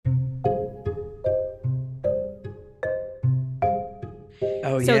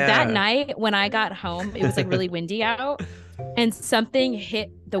Oh So that yeah. night when I got home, it was like really windy out, and something hit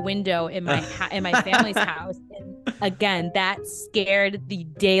the window in in my family's house. And again, that scared the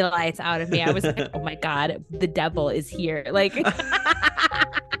daylights out of me. I was like, "Oh my God, the devil is here!" Like,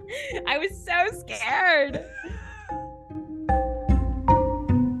 I was so scared.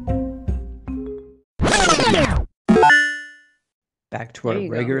 Back to There our you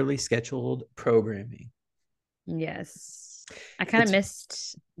go. regularly scheduled programming. Yes. I kind of It's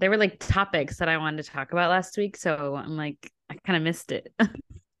missed, there were like topics that I wanted to talk about last week. So I'm like, I kind of missed it.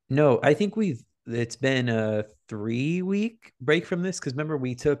 no, I think it's been a 3 week break from this because remember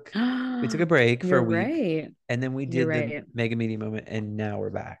we took a break for a You're week right. and then we You're did the right. mega media moment and now we're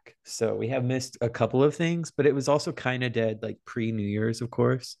back. So we have missed a couple of things, but it was also kind of dead like pre New Year's, of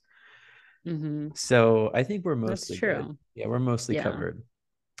course. Hmm. So I think we're That's mostly good. true. Yeah, we're mostly Yeah. covered.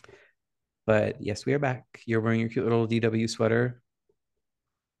 But yes, we are back. You're wearing your cute little DW sweater.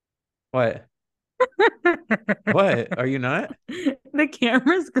 What? What? Are you not? The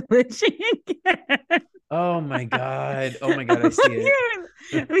camera's glitching again. Oh my God. Oh my God, I see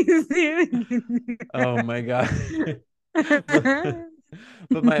it. We see Oh my God. it.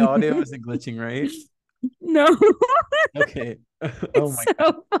 But my audio isn't glitching, right? No, Okay. Oh it's my God.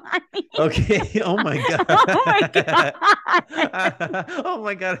 so funny. Okay. Oh my God. Oh my God. Oh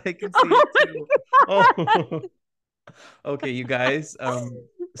my God, I can see Oh it my too. God. Oh, okay, you guys. So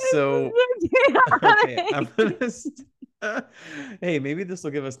This is so okay, I'm chaotic. gonna hey, maybe this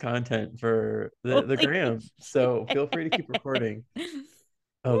will give us content for the Holy gram. So feel free to keep shit. recording.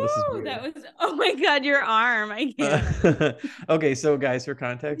 Oh, this is Woo, weird. that was, oh my God, your arm. I can't. Okay, so guys, for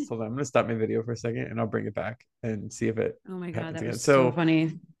context, hold on. I'm gonna stop my video for a second and I'll bring it back and see if it Oh my God, happens that again. was so So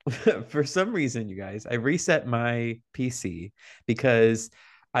funny. for some reason, you guys, I reset my PC because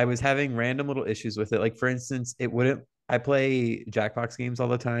I was having random little issues with it. Like for instance, it wouldn't I play Jackbox games all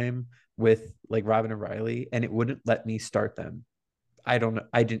the time with like Robin and Riley, and it wouldn't let me start them. I don't know.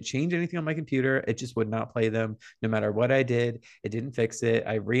 I didn't change anything on my computer. It just would not play them no matter what I did. It didn't fix it.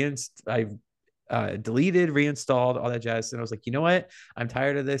 I deleted, reinstalled, all that jazz. And I was like, you know what? I'm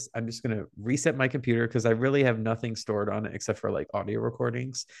tired of this. I'm just going to reset my computer because I really have nothing stored on it except for like audio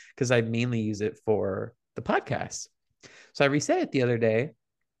recordings because I mainly use it for the podcast. So I reset it the other day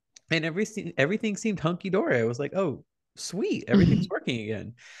and everything seemed hunky dory. I was like, oh, sweet. Everything's working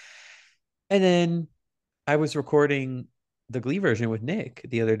again. And then I was recording the Glee version with Nick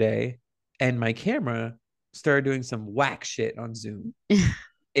the other day, and my camera started doing some whack shit on Zoom. I've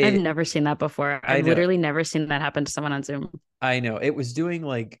It, never seen that before. I I've know, literally never seen that happen to someone on Zoom. I know. It was doing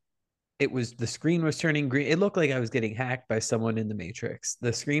like the screen was turning green. It looked like I was getting hacked by someone in the Matrix.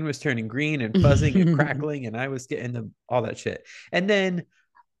 The screen was turning green and buzzing and crackling, and I was getting all that shit. And then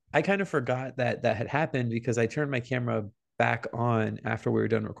I kind of forgot that that had happened because I turned my camera back on after we were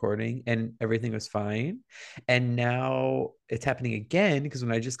done recording and everything was fine. And now it's happening again because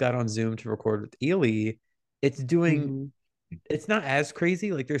when I just got on Zoom to record with Ely, it's doing Mhm. it's not as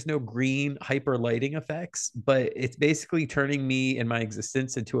crazy. Like there's no green hyper lighting effects, but it's basically turning me and my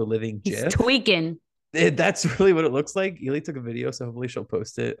existence into a living He's GIF. tweaking. That's really what it looks like. Ely took a video, so hopefully she'll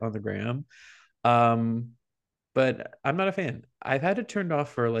post it on the gram. Um, but I'm not a fan. I've had it turned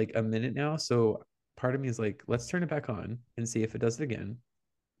off for like a minute now, so part of me is like, let's turn it back on and see if it does it again.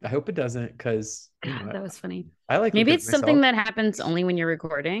 I hope it doesn't, because God, that was funny. I like Maybe looking at it's something myself. that happens only when you're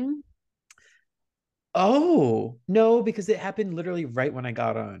recording. Oh no, because it happened literally right when I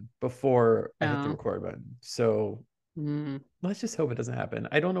got on before I hit the Oh. record button. So Mm. let's just hope it doesn't happen.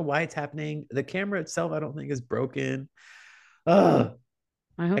 I don't know why it's happening. The camera itself, I don't think is broken. Ugh.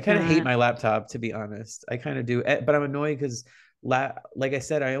 I I hope kind of hate not. my laptop, to be honest. I kind of do, but I'm annoyed because, like I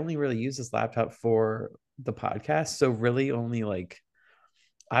said, I only really use this laptop for the podcast. So really, only like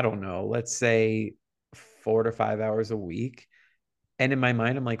I don't know, let's say 4 to 5 hours a week. And in my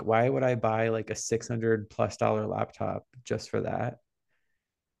mind, I'm like, why would I buy like a $600+ laptop just for that?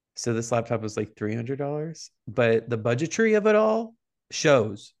 So this laptop was like $300, but the budgetary of it all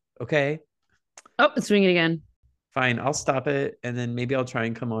shows. Okay, Oh, it's doing it again. fine, I'll stop it, and then maybe I'll try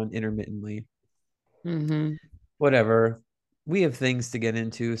and come on intermittently. Hmm. Whatever. We have things to get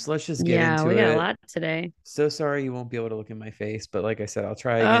into, so let's just get Yeah, into we got a it. lot today. So sorry you won't be able to look in my face, but like I said, I'll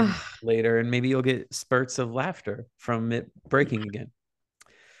try again Ugh. later, and maybe you'll get spurts of laughter from it breaking again.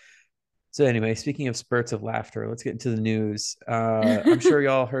 So anyway, speaking of spurts of laughter, let's get into the news. I'm sure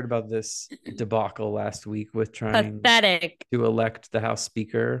y'all heard about this debacle last week with trying Pathetic. to elect the House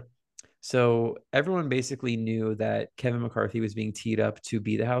Speaker. So everyone basically knew that Kevin McCarthy was being teed up to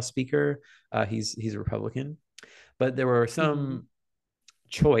be the House Speaker. He's a Republican, but there were Hmm. some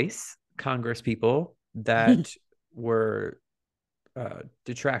choice Congress people that were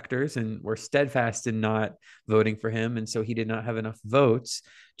detractors and were steadfast in not voting for him. And so he did not have enough votes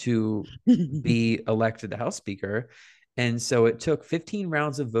to be elected the House Speaker. And so it took 15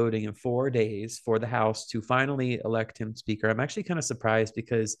 rounds of voting in 4 days for the House to finally elect him Speaker. I'm actually kind of surprised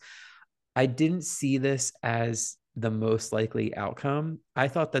because I didn't see this as the most likely outcome. I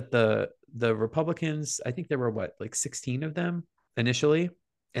thought that the Republicans, I think there were what, like 16 of them initially,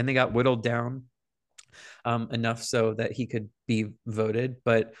 and they got whittled down enough so that he could be voted.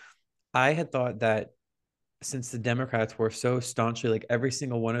 But I had thought that since the Democrats were so staunchly, like every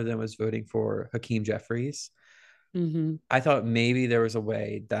single one of them was voting for Hakeem Jeffries, Mm-hmm. I thought maybe there was a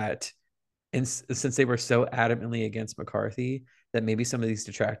way that, since they were so adamantly against McCarthy, that maybe some of these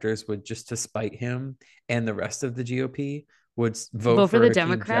detractors would, just to spite him and the rest of the GOP, would vote Vote for for the Hakeem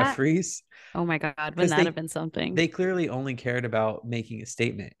Democrat. Jeffries, Oh my God, wouldn't because that have been something? they clearly only cared about making a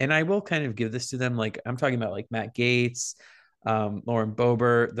statement. And I will kind of give this to them. Like, I'm talking about like Matt Gaetz, Lauren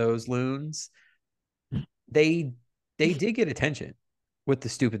Boebert, those loons. They they did get attention with the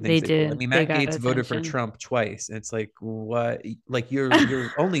stupid things They they did. I did. mean, They Matt got Gaetz voted for attention. Trump twice. And it's like, what? Like, you're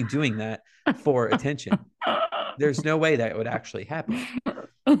only doing that for attention. There's no way that would actually happen.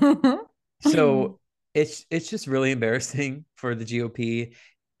 So it's just really embarrassing for the GOP,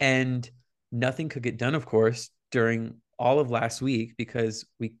 and nothing could get done, of course, during all of last week because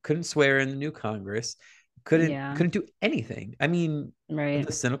we couldn't swear in the new Congress, couldn't Yeah, couldn't do anything. I mean, right.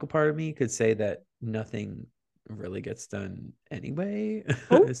 the cynical part of me could say that nothing really gets done anyway,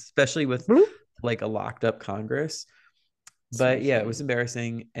 Oh, especially with bloop. like a locked up Congress. But yeah, it was Seriously.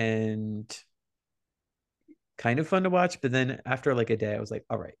 embarrassing and kind of fun to watch. But then after like a day, I was like,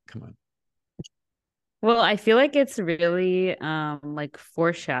 all right, come on. Well, I feel like it's really like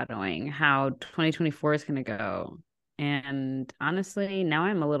foreshadowing how 2024 is going to go. And honestly, now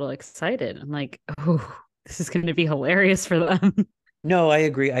I'm a little excited. I'm like, oh, this is going to be hilarious for them. No, I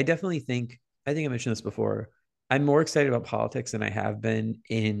agree. I think I mentioned this before. I'm more excited about politics than I have been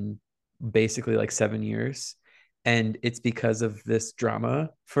in basically like 7 years. And it's because of this drama,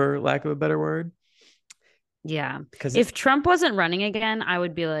 for lack of a better word. Yeah. Because If Trump wasn't running again, I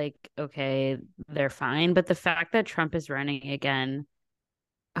would be like, okay, they're fine. But the fact that Trump is running again,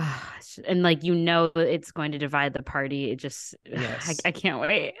 and like, it's going to divide the party, it just, yes. I can't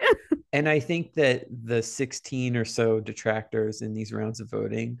wait. And I think that the 16 or so detractors in these rounds of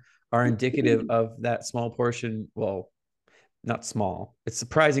voting are indicative of that small portion. Well, not small, it's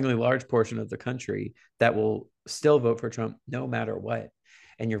surprisingly large portion of the country that will still vote for Trump no matter what.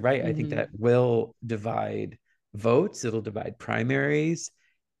 And you're right. I think Mhm. that will divide votes. It'll divide primaries.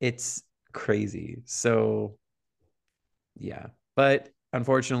 It's crazy. So yeah, but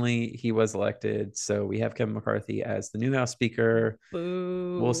unfortunately he was elected. So we have Kevin McCarthy as the new House Speaker.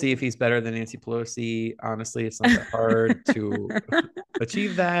 We'll see if Boo. he's better than Nancy Pelosi. Honestly, it's not that hard to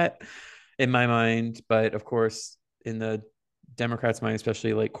achieve that in my mind. But of course, in the Democrats' mind,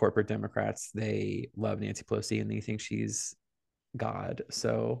 especially like corporate Democrats, they love Nancy Pelosi and they think she's God.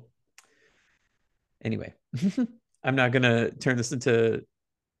 So anyway, I'm not gonna turn this into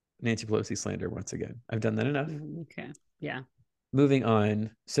Nancy Pelosi slander once again. I've done that enough. Okay. Yeah. Moving on.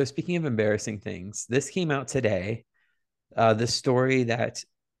 So speaking of embarrassing things, this came out today. The story that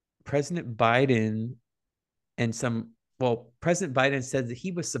President Biden and President Biden said that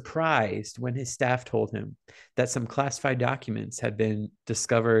he was surprised when his staff told him that some classified documents had been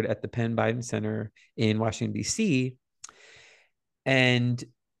discovered at the Penn Biden Center in Washington, D.C. And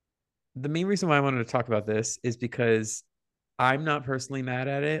the main reason why I wanted to talk about this is because I'm not personally mad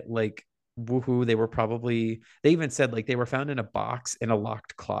at it. Like, woohoo, they even said like they were found in a box in a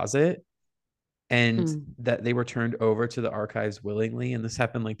locked closet and Mm. that they were turned over to the archives willingly. And this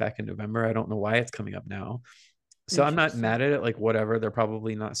happened like back in November. I don't know why it's coming up now. So I'm not Interesting. mad at it, like whatever. They're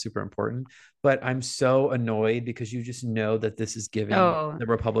probably not super important, but I'm so annoyed because you just know that this is giving Oh, the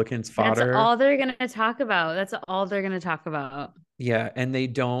Republicans that's fodder. all they're gonna talk about. That's all they're gonna talk about. Yeah, and they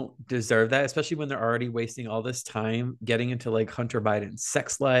don't deserve that, especially when they're already wasting all this time getting into like Hunter Biden's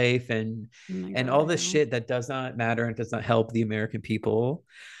sex life Oh my and God, all I this know. shit that does not matter and does not help the American people.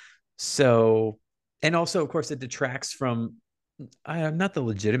 So, and also, of course, it detracts from not the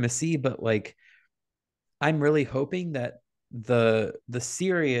legitimacy, but like I'm really hoping that the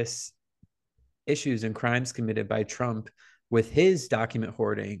serious issues and crimes committed by Trump with his document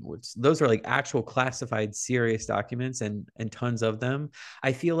hoarding, which those are like actual classified serious documents and tons of them.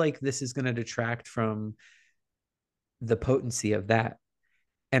 I feel like this is going to detract from the potency of that.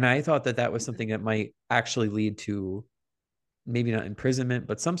 And I thought that that was something that might actually lead to maybe not imprisonment,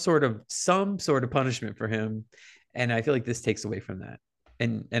 but some sort of punishment for him. And I feel like this takes away from that.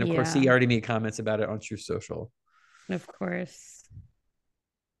 And of course, he Yeah, already made comments about it on True Social. of course.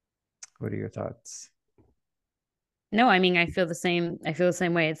 What are your thoughts? No, I mean, I feel the same. I feel the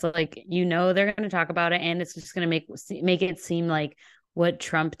same way. It's like, they're going to talk about it, and it's just going to make it seem like what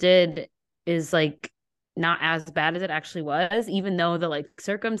Trump did is like not as bad as it actually was, even though the like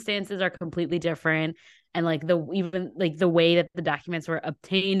circumstances are completely different, and like the way that the documents were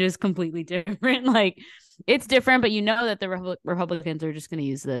obtained is completely different. Like it's different, but that the Republicans are just going to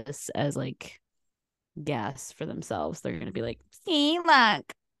use this as like gas for themselves. They're going to be like, see,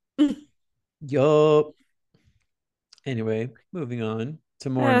 look. Yup. Anyway, moving on to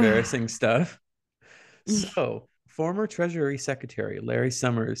more embarrassing stuff. So, former Treasury Secretary Larry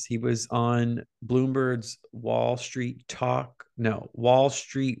Summers, he was on Bloomberg's Wall Street Wall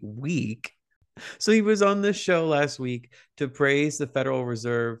Street Week. So he was on this show last week to praise the Federal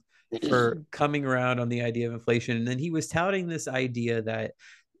Reserve for coming around on the idea of inflation. And then he was touting this idea that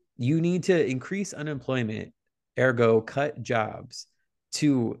you need to increase unemployment, ergo cut jobs,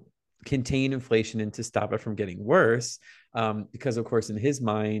 to contain inflation and to stop it from getting worse. Because of course, in his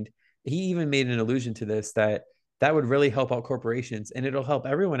mind, he even made an allusion to this, that would really help out corporations, and it'll help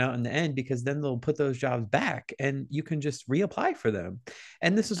everyone out in the end, because then they'll put those jobs back and you can just reapply for them.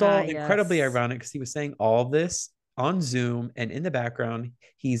 And this is all incredibly ironic, because he was saying all this on Zoom, and in the background,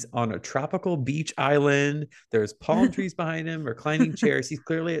 he's on a tropical beach island. There's palm trees behind him, reclining chairs. He's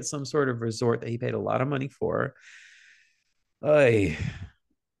clearly at some sort of resort that he paid a lot of money for. Ay,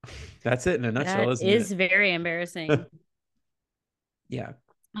 that's it in a nutshell, isn't it? That is very embarrassing. Yeah.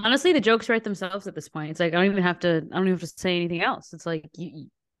 Honestly, the jokes write themselves at this point. It's like I don't even have to say anything else. It's like you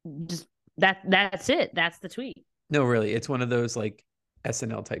just that's it. That's the tweet. No, really, it's one of those like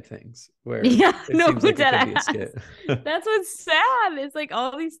SNL type things where it seems like it could be a skit. That's what's sad. It's like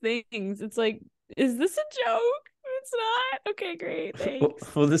all these things. It's like, is this a joke? It's not. Okay, great.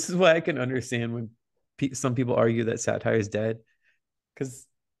 Thanks. Well, this is why I can understand when some people argue that satire is dead, because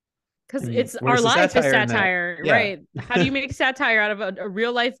it's our life is satire, yeah. Right? How do you make satire out of a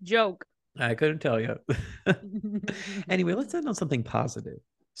real life joke? I couldn't tell you. Anyway, let's end on something positive.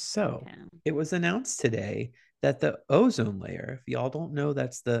 So It was announced today that the ozone layer, if y'all don't know,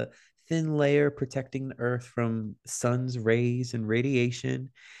 that's the thin layer protecting the Earth from sun's rays and radiation,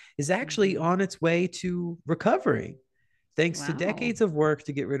 is actually on its way to recovering, thanks to decades of work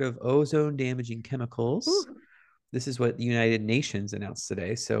to get rid of ozone damaging chemicals. Ooh. This is what the United Nations announced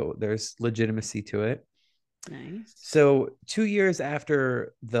today, so there's legitimacy to it. Nice. So 2 years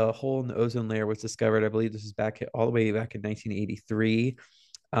after the hole in the ozone layer was discovered, I believe this is all the way back in 1983,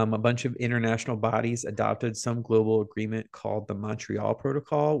 a bunch of international bodies adopted some global agreement called the Montreal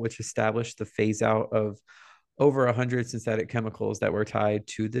Protocol, which established the phase out of over 100 synthetic chemicals that were tied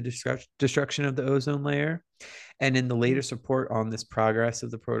to the destruction of the ozone layer. And in the latest report on this progress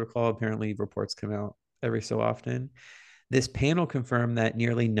of the protocol, apparently reports come out every so often, this panel confirmed that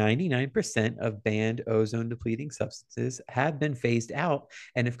nearly 99% of banned ozone depleting substances have been phased out.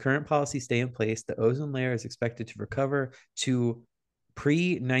 And if current policies stay in place, the ozone layer is expected to recover to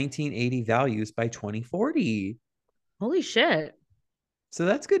pre-1980 values by 2040. Holy shit. So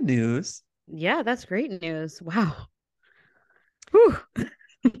that's good news. Yeah, that's great news. Wow. Whew.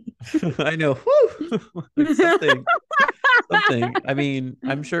 I know. Whew. Something. I mean,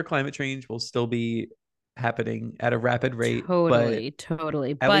 I'm sure climate change will still be happening at a rapid rate.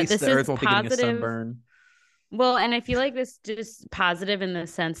 Totally. At least this the Earth won't be getting a sunburn. Well, and I feel like this just positive in the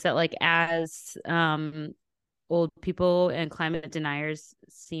sense that, like, as old people and climate deniers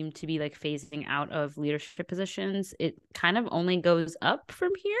seem to be like phasing out of leadership positions, it kind of only goes up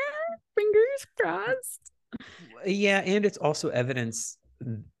from here. Fingers crossed. Yeah, and it's also evidence,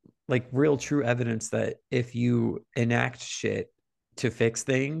 like real true evidence, that if you enact shit to fix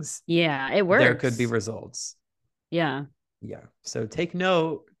things, it works. There could be results. Yeah. So take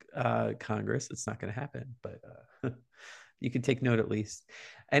note, Congress. It's not going to happen, but you can take note at least.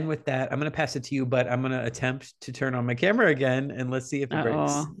 And with that, I'm going to pass it to you, but I'm going to attempt to turn on my camera again, and let's see if it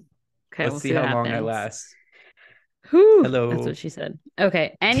breaks. Okay, let's see how long I last. Whew, hello. That's what she said.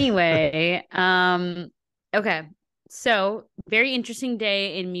 Okay. Anyway, okay. So very interesting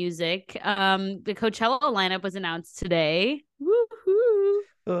day in music. The Coachella lineup was announced today. Woohoo!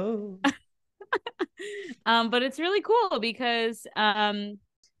 Oh. But it's really cool because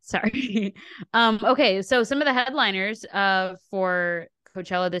sorry. Okay, so some of the headliners for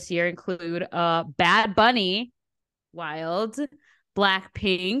Coachella this year include Bad Bunny, Wild,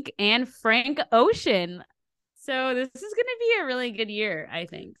 Blackpink, and Frank Ocean. So this is going to be a really good year, I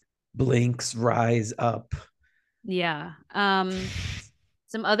think. Blink's Rise Up. Yeah.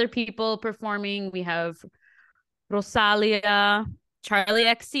 Some other people performing. We have Rosalia, Charlie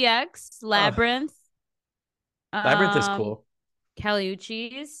XCX, Labyrinth. Labyrinth is cool. Kali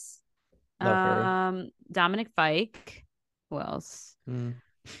Uchis. Love her. Dominic Fike. Who else? Mm.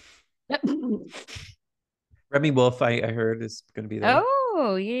 Remy Wolf, I heard is going to be there.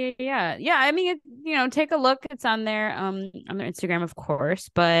 Oh, yeah. I mean, take a look. It's on their Instagram, of course.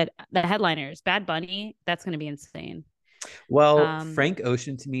 But the headliners, Bad Bunny, that's going to be insane. Well, Frank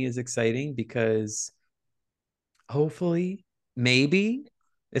Ocean to me is exciting because hopefully, maybe,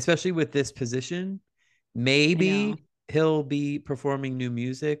 especially with this position, maybe he'll be performing new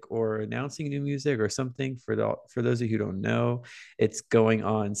music or announcing new music or something. For those of you who don't know, it's going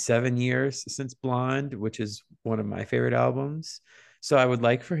on 7 years since Blonde, which is one of my favorite albums. So I would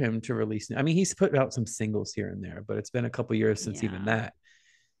like for him to release. I mean, he's put out some singles here and there, but it's been a couple years since even that.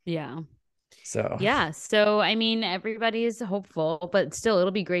 Yeah. So I mean, everybody's hopeful, but still,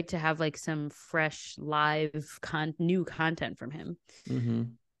 it'll be great to have like some fresh live new content from him.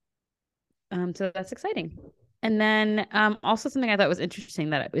 Mm-hmm. So that's exciting. And then also something I thought was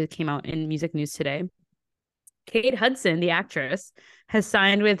interesting that it came out in music news today. Kate Hudson, the actress, has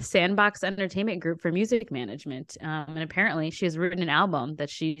signed with Sandbox Entertainment Group for music management. And apparently she has written an album that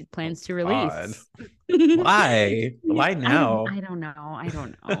she plans to release. Why? Why now? I don't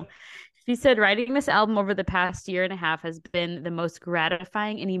know. She said writing this album over the past year and a half has been the most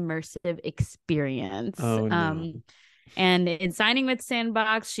gratifying and immersive experience. Oh, no. And in signing with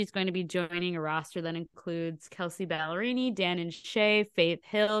Sandbox, she's going to be joining a roster that includes Kelsea Ballerini, Dan and Shay, Faith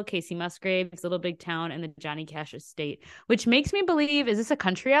Hill, Casey Musgraves, Little Big Town, and the Johnny Cash Estate, which makes me believe, is this a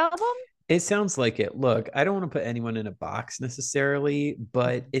country album? It sounds like it. Look, I don't want to put anyone in a box necessarily,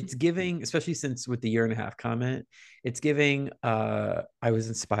 but it's giving, especially since with the year and a half comment, it's giving I was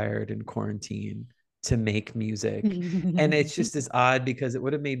inspired in quarantine to make music. And it's just as odd because it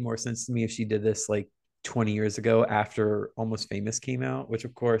would have made more sense to me if she did this like 20 years ago after Almost Famous came out, which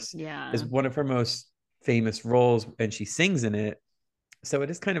of course is one of her most famous roles, and she sings in it. So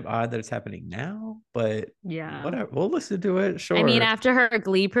it is kind of odd that it's happening now, but whatever. We'll listen to it. Sure. I mean, after her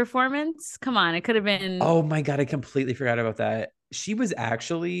Glee performance, come on, it could have been. Oh my God, I completely forgot about that. She was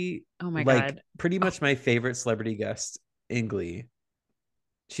actually God, pretty much my favorite celebrity guest in Glee.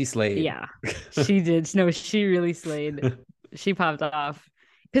 She slayed. Yeah, she did. No, she really slayed. She popped off.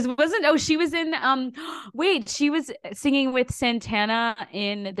 Because she was in she was singing with Santana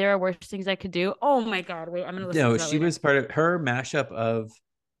in There Are Worse Things I Could Do. Oh my God, wait, I'm gonna listen to that she was part of her mashup of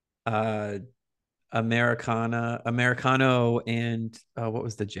Americano and what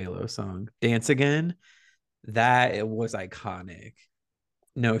was the J-Lo song? Dance Again. That it was iconic.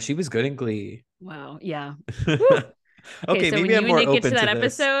 No, she was good in Glee. Wow, yeah. Okay, so maybe when I'm more Nick open get to that to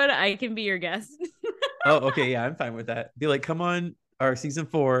this. episode, I can be your guest. Oh, okay, yeah, I'm fine with that. Be like, come on, our season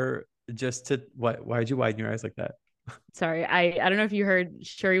 4, just to what? Why'd you widen your eyes like that? Sorry, I don't know if you heard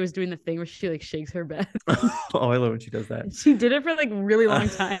Sherry was doing the thing where she like shakes her bed. Oh, I love when she does that. She did it for like a really long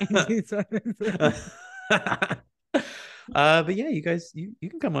time. But yeah, you guys, you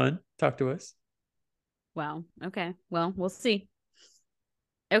can come on, talk to us. Wow. Okay. Well, we'll see.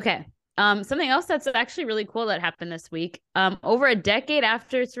 Okay. Something else that's actually really cool that happened this week. Over a decade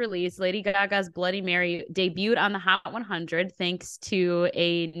after its release, Lady Gaga's Bloody Mary debuted on the Hot 100 thanks to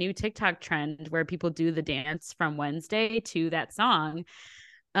a new TikTok trend where people do the dance from Wednesday to that song.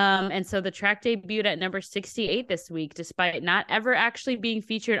 And so the track debuted at number 68 this week, despite not ever actually being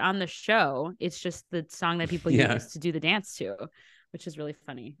featured on the show. It's just the song that people use to do the dance to, which is really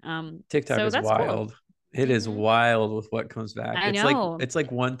funny. TikTok is wild. Cool. It is wild with what comes back. It's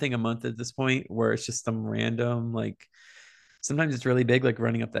like one thing a month at this point where it's just some random, like sometimes it's really big, like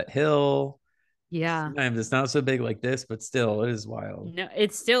Running Up That Hill. Yeah. Sometimes it's not so big like this, but still it is wild. No,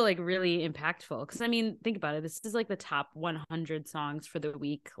 it's still like really impactful. Cause I mean, think about it. This is like the top 100 songs for the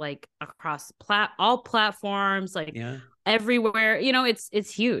week, like across all platforms, like everywhere,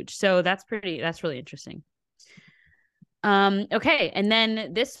 it's huge. So that's really interesting. Okay, and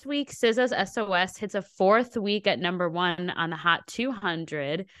then this week SZA's SOS hits a 4th week at number 1 on the Hot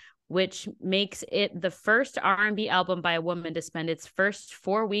 200, which makes it the first R&B album by a woman to spend its first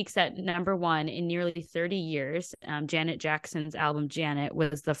 4 weeks at number 1 in nearly 30 years. Janet Jackson's album Janet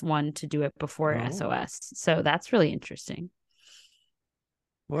was the one to do it before SOS, so that's really interesting.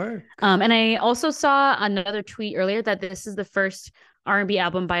 Work. And I also saw another tweet earlier that this is the first R&B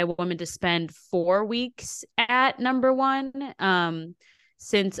album by a woman to spend 4 weeks at number 1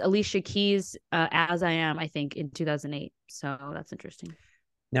 since Alicia Keys' As I Am, I think, in 2008. So that's interesting.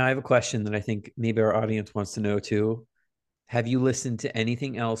 Now I have a question that I think maybe our audience wants to know too. Have you listened to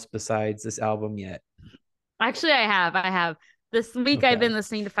anything else besides this album yet? Actually, I have. This week I've been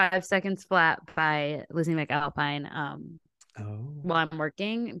listening to 5 Seconds Flat by Lizzie McAlpine while I'm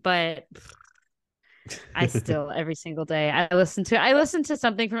working, but I still every single day I listen to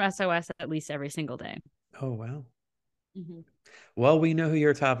something from SOS at least every single day. Oh wow. Mhm. Well, we know who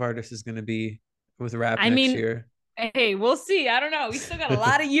your top artist is going to be with rap I next mean, year. hey, we'll see. I don't know. We still got a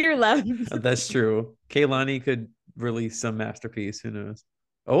lot of year left. That's true. Kaylani could release some masterpiece. Who knows?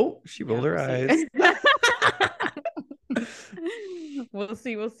 Oh, she Yeah, rolled her we'll see. eyes. We'll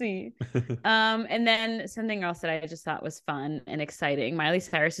see. We'll see. And then something else that I just thought was fun and exciting. Miley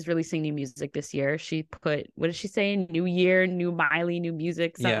Cyrus is releasing new music this year. She put, what did she say? New year, new Miley, new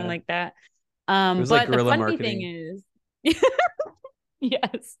music, something Yeah, like that. it was like But the guerrilla funny thing marketing. is,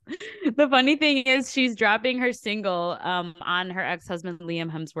 yes, the funny thing is she's dropping her single on her ex-husband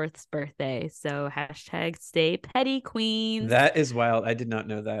Liam Hemsworth's birthday. So hashtag stay petty queens. That is wild. I did not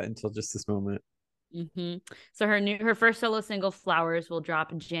know that until just this moment. Mm-hmm. So her first solo single Flowers will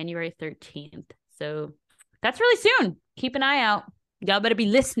drop January 13th. So that's really soon. Keep an eye out. Y'all better be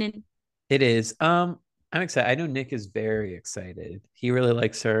listening. It is. I'm excited. I know Nick is very excited. He really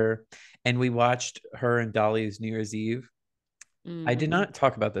likes her. And we watched her and Dolly's New Year's Eve. I did Mm. not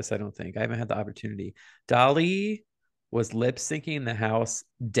talk about this, I don't think. I haven't had the opportunity. Dolly was lip syncing the house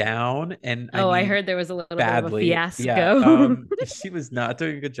down, and I Oh, I mean heard there was a little bit of a badly. Yeah. fiasco. She was not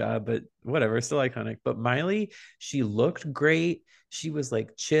doing a good job, but whatever, still iconic. But Miley, she looked great. She was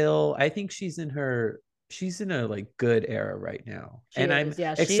like chill. I think she's in a like good era right now. She And I'm is.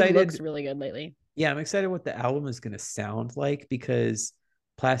 Yeah, she looks excited. really good lately. Yeah, I'm excited what the album is going to sound like because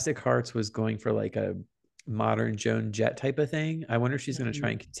Plastic Hearts was going for like a modern Joan Jett type of thing. I wonder if she's going to try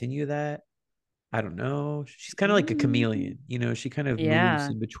Mhm. and continue that. I don't know. She's kind of like a Mm. chameleon, you know, she kind of moves Yeah.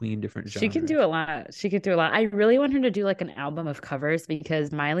 in between different She can genres. do a lot. She could do a lot. I really want her to do like an album of covers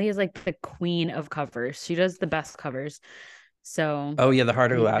because Miley is like the queen of covers. She does the best covers. So Oh, yeah, the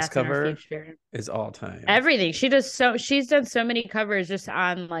Heart of maybe Glass that's in our cover future. is all time. Everything. She's done so many covers just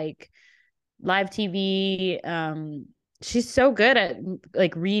on like live TV. She's so good at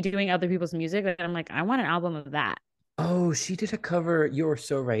like redoing other people's music that I'm like, I want an album of that. Oh, she did a cover. You're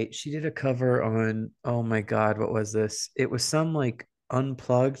so right. She did a cover on, oh my God, what was this? It was some like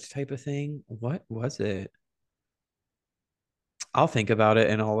unplugged type of thing. What was it? I'll think about it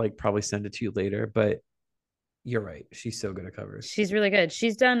and I'll like probably send it to you later. But you're right. She's so good at covers. She's really good.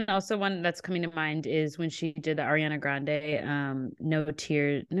 She's done also one that's coming to mind is when she did the Ariana Grande no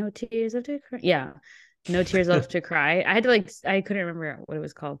tears left to cry. Yeah. No tears left to cry. I had to like I couldn't remember what it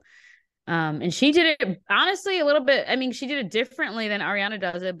was called. And she did it honestly a little bit. I mean, she did it differently than Ariana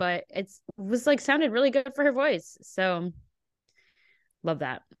does it, but it was like sounded really good for her voice. So love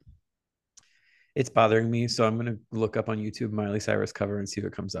that. It's bothering me, so I'm gonna look up on YouTube Miley Cyrus cover and see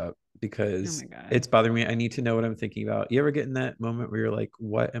what comes up Oh because my God. it's bothering me. I need to know what I'm thinking about. You ever get in that moment where you're like,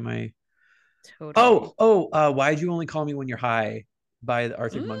 "What am I?" Totally. Why'd you only call me when you're high? By the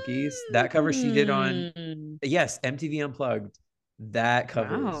Arctic Monkeys. That cover she did on, Mm. yes, MTV Unplugged. That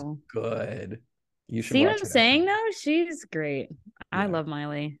cover is Wow. good. You should See what watch I'm it after saying this. though? She's great. I Yeah. love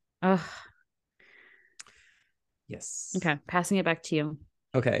Miley. Oh, Yes. okay. Passing it back to you.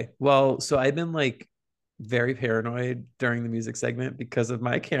 Okay. Well, so I've been like very paranoid during the music segment because of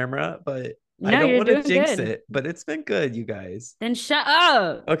my camera, but I No, don't you're want to doing jinx good. it, but it's been good, you guys. Then shut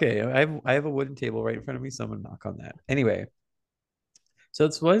up. Okay, I have a wooden table right in front of me, so I'm gonna knock on that. Anyway, so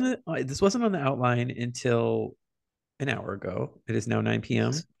this wasn't on the outline until an hour ago. It is now 9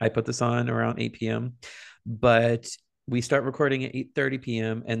 p.m. I put this on around 8 p.m. But we start recording at 8:30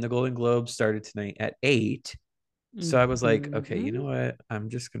 p.m. and the Golden Globes started tonight at 8. So I was like, okay, you know Mhm. what? I'm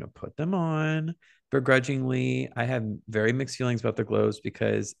just gonna put them on begrudgingly. I have very mixed feelings about the Globes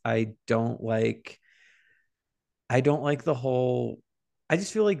because I don't like the whole. I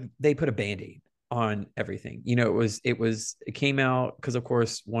just feel like they put a band-aid on everything. You know, it came out because of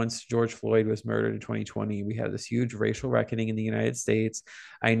course once George Floyd was murdered in 2020, we had this huge racial reckoning in the United States.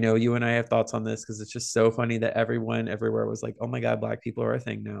 I know you and I have thoughts on this because it's just so funny that everyone everywhere was like, "Oh my God, black people are a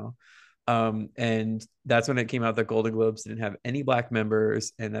thing now." And that's when it came out that Golden Globes didn't have any black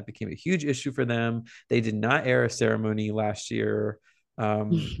members, and that became a huge issue for them. They did not air a ceremony last year.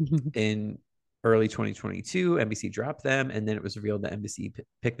 In early 2022, NBC dropped them, and then it was revealed that NBC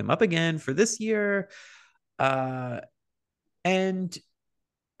picked them up again for this year. Uh, and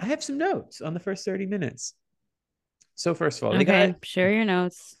I have some notes on the first 30 minutes. So first of all, they got Okay, share your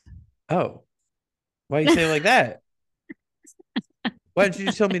notes. oh, why you say it like that? Why didn't you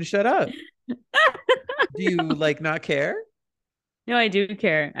just tell me to shut up? Do you like not care? No, I do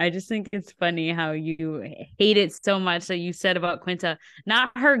care. I just think it's funny how you hate it so much that you said about Quinta,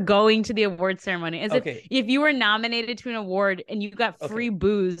 not her going to the award ceremony. As Okay. if you were nominated to an award and you got free Okay.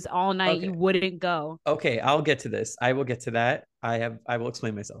 booze all night, you Okay. wouldn't go. Okay, I'll get to this. I will get to that. I will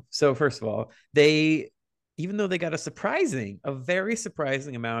explain myself. So first of all, they even though they got a very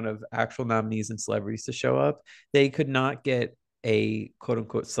surprising amount of actual nominees and celebrities to show up, they could not get a quote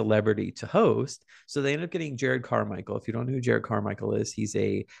unquote celebrity to host. So they ended up getting Jared Carmichael. If you don't know who Jared Carmichael is, he's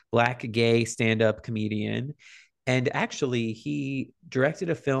a black gay stand-up comedian. And actually, he directed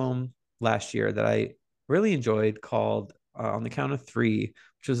a film last year that I really enjoyed called On the Count of Three,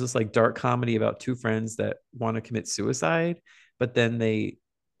 which was this like dark comedy about two friends that want to commit suicide, but then they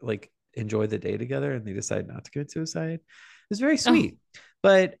like enjoy the day together and they decide not to commit suicide. It was very Oh, sweet.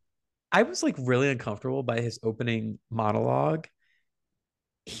 But I was like really uncomfortable by his opening monologue.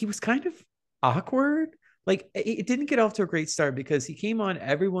 He was kind of awkward. Like it didn't get off to a great start because he came on,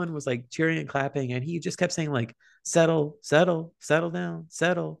 everyone was like cheering and clapping, and he just kept saying like settle, settle, settle down,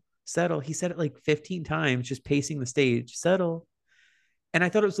 settle, settle. He said it like 15 times, just pacing the stage, settle. And I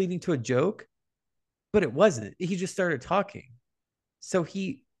thought it was leading to a joke, but it wasn't. He just started talking. So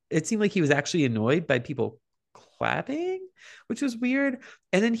it seemed like he was actually annoyed by people clapping, which was weird.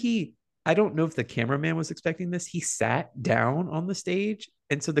 And then I don't know if the cameraman was expecting this. He sat down on the stage.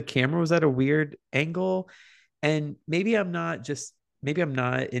 And so the camera was at a weird angle. And maybe I'm not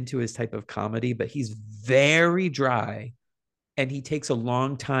into his type of comedy, but he's very dry and he takes a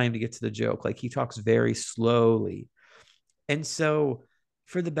long time to get to the joke. Like he talks very slowly. And so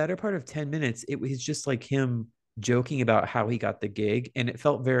for the better part of 10 minutes, it was just like him joking about how he got the gig. And it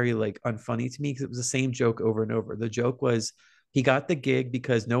felt very like unfunny to me because it was the same joke over and over. The joke was he got the gig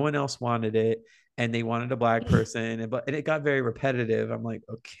because no one else wanted it and they wanted a black person. And it got very repetitive. I'm like,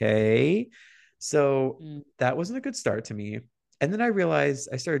 okay. So mm. that wasn't a good start to me. And then I realized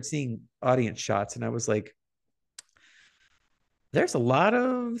I started seeing audience shots and I was like, there's a lot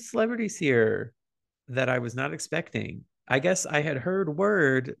of celebrities here that I was not expecting. I guess I had heard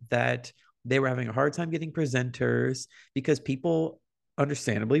word that they were having a hard time getting presenters because people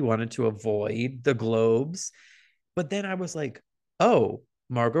understandably wanted to avoid the Globes. But then I was like, oh,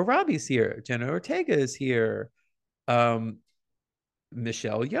 Margot Robbie's here, Jenna Ortega is here, um,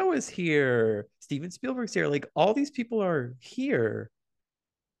 Michelle Yeoh is here, Steven Spielberg's here. Like all these people are here.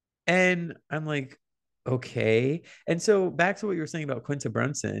 And I'm like, okay. And so back to what you were saying about Quinta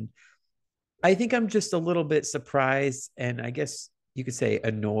Brunson, I think I'm just a little bit surprised and I guess you could say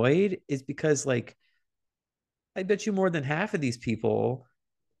annoyed is because like I bet you more than half of these people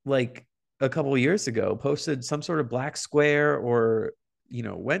like a couple of years ago posted some sort of black square or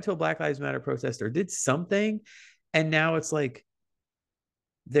went to a Black Lives Matter protest or did something and now it's like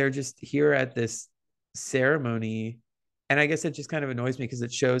they're just here at this ceremony and I guess it just kind of annoys me because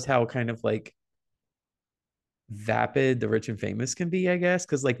it shows how kind of like vapid the rich and famous can be, I guess.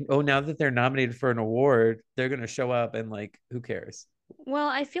 Cause like, oh, now that they're nominated for an award, they're gonna show up and like, who cares? Well,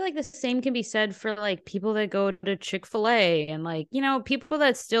 I feel like the same can be said for like people that go to Chick-fil-A and like, people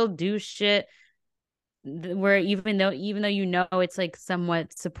that still do shit where even though it's like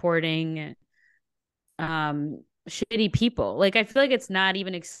somewhat supporting shitty people. Like I feel like it's not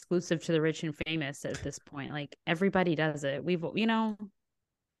even exclusive to the rich and famous at this point. Like everybody does it.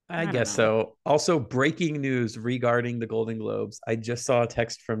 I I don't guess know. so. Also, breaking news regarding the Golden Globes. I just saw a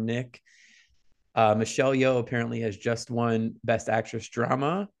text from Nick. Michelle Yeoh apparently has just won Best Actress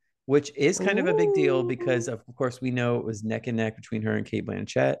Drama, which is kind of a big deal because, Ooh. of course, we know it was neck and neck between her and Cate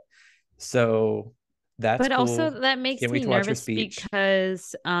Blanchett. So that's But also cool. that makes Can't wait me to watch her nervous speech.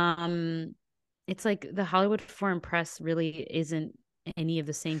 because it's like the Hollywood Foreign Press really isn't any of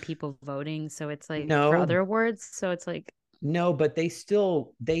the same people voting. So it's like for other No, awards. So it's like, no, but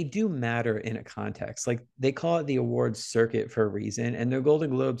they do matter in a context. Like they call it the awards circuit for a reason, and the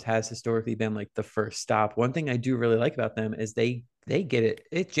Golden Globes has historically been like the first stop. One thing I do really like about them is they get it.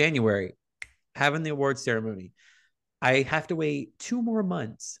 It's January, having the awards ceremony. I have to wait 2 more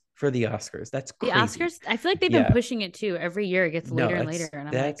months for the Oscars. That's the crazy. Oscars, I feel like they've been Yeah, pushing it too. Every year it gets no, later and later. And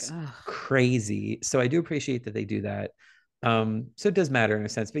I'm like, that's ugh. crazy. So I do appreciate that they do that. So it does matter in a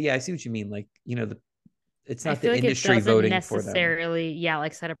sense, but yeah, I see what you mean. Like it's I not feel the like it industry doesn't voting for them. necessarily, yeah,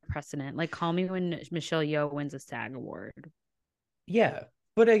 like set a precedent. Like call me when Michelle Yeoh wins a SAG award. Yeah,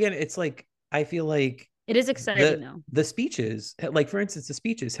 but again, it's like I feel like It is exciting the though. the speeches, like for instance, the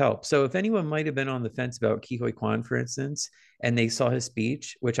speeches help. So if anyone might have been on the fence about Ke Huy Quan, for instance, and they saw his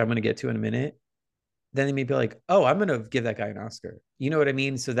speech, which I'm going to get to in a minute, then they may be like, "Oh, I'm going to give that guy an Oscar." You know what I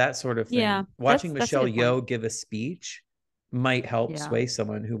mean? So that sort of Yeah, thing. Watching that's a Michelle good point. Yeoh give a speech might help Yeah. sway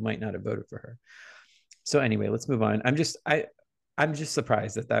someone who might not have voted for her. So anyway, let's move on. I'm just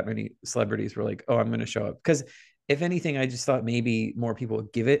surprised that many celebrities were like, oh, I'm going to show up. Because if anything, I just thought maybe more people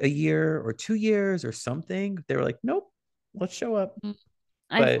would give it a year or 2 years or something. They were like, nope, let's show up.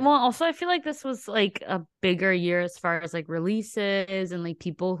 But Also I feel like this was like a bigger year as far as like releases and like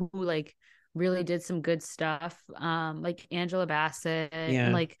people who like really did some good stuff. Like Angela Bassett and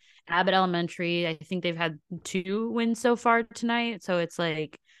yeah, like Abbott Elementary. I think they've had 2 wins so far tonight. So it's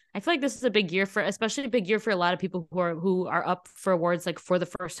like I feel like this is a big year for, especially a big year for a lot of people who are up for awards like for the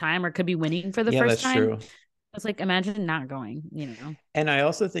first time or could be winning for the yeah, first that's time. true. It's like imagine not going, you know. And I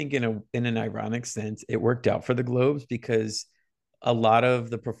also think in an ironic sense, it worked out for the Globes because a lot of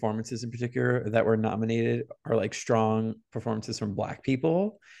the performances in particular that were nominated are like strong performances from Black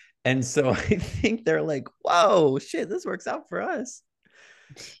people. And so I think they're like, whoa, shit, this works out for us.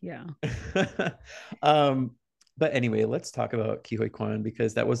 Yeah. um, but anyway, let's talk about Ke Huy Quan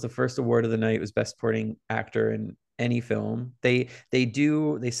because that was the first award of the night. It was Best Supporting Actor in any film. They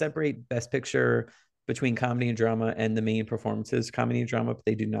separate Best Picture between comedy and drama and the main performances, comedy and drama, but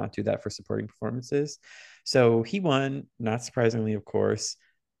they do not do that for supporting performances. So he won, not surprisingly, of course.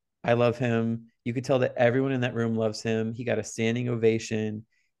 I love him. You could tell that everyone in that room loves him. He got a standing ovation.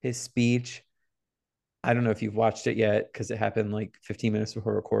 His speech, I don't know if you've watched it yet because it happened like 15 minutes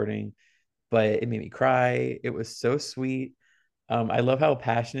before recording, but it made me cry. It was so sweet. I love how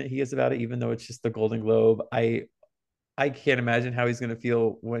passionate he is about it, even though it's just the Golden Globe. I can't imagine how he's going to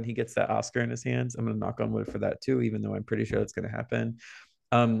feel when he gets that Oscar in his hands. I'm going to knock on wood for that too, even though I'm pretty sure that's going to happen.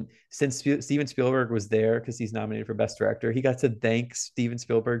 Since Steven Spielberg was there because he's nominated for Best Director, he got to thank Steven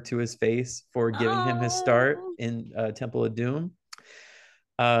Spielberg to his face for giving him his start in Temple of Doom.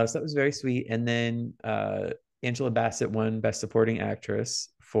 So that was very sweet. And then Angela Bassett won Best Supporting Actress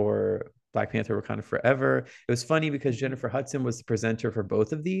for Black Panther: Wakanda Forever. It was funny because Jennifer Hudson was the presenter for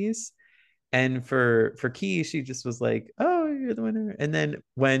both of these. And for Key, she just was like, "Oh, you're the winner." And then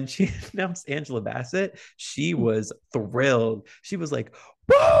when she announced Angela Bassett, she was thrilled. She was like,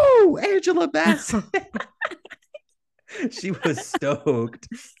 "Whoa, Angela Bassett!" She was stoked.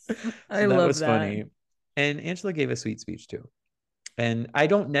 I So that love was that. funny. And Angela gave a sweet speech too. And I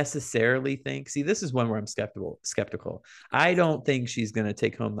don't necessarily think, see, this is one where I'm skeptical. I don't think she's going to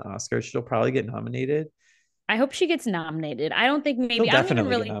take home the Oscar. She'll probably get nominated. I hope she gets nominated. I don't think She'll I don't even definitely get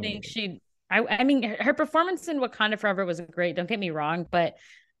really think nominated. she I mean her performance in Wakanda Forever was great, don't get me wrong, but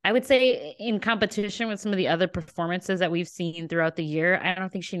I would say in competition with some of the other performances that we've seen throughout the year, I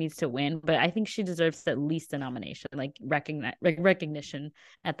don't think she needs to win, but I think she deserves at least a nomination, like recognition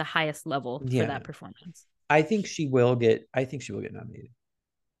at the highest level for Yeah. that performance. I think she will get nominated.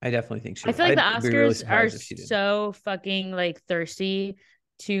 I definitely think she I will. feel like the I'd be really Oscars are surprised if she didn't. so fucking like thirsty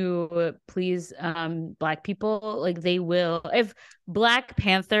to please Black people. Like they will. If Black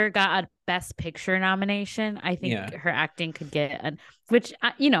Panther got a Best Picture nomination, I think Yeah. her acting could get an, which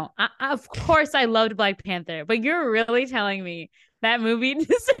you know, of course I loved Black Panther, but you're really telling me that movie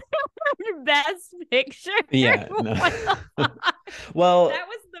deserved Best Picture? Yeah. No. Well, Well, that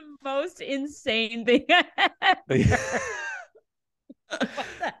was the most insane thing ever. What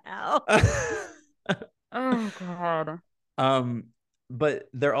the hell? Oh God. but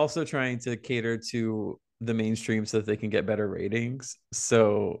they're also trying to cater to the mainstream so that they can get better ratings.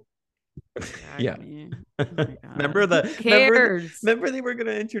 So yeah. Oh remember remember they were going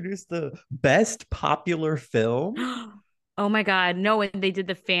to introduce the best popular film. Oh my God. No, when they did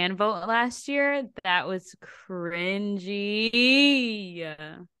the fan vote last year, that was cringy.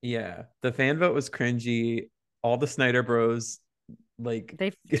 Yeah, the fan vote was cringy. All the Snyder Bros like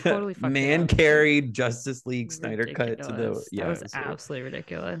They totally fucked man it up. carried Justice League Snyder cut to the Ridiculous. That was absolutely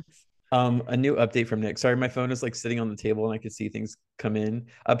ridiculous. A new update from Nick. Sorry, my phone is like sitting on the table and I could see things come in.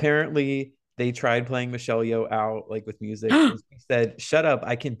 Apparently, they tried playing Michelle Yeoh out like with music and she said, "Shut up,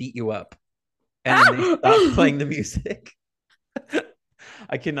 I can beat you up." And then they stopped playing the music.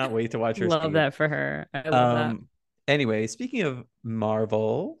 I cannot wait to watch her. Love that for her. I love that. Anyway, speaking of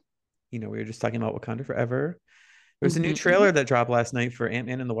Marvel, we were just talking about Wakanda Forever. There's a new trailer that dropped last night for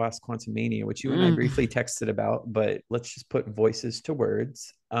Ant-Man and the Wasp: Quantumania, which you and I briefly texted about, but let's just put voices to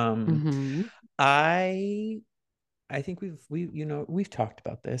words. I think we've talked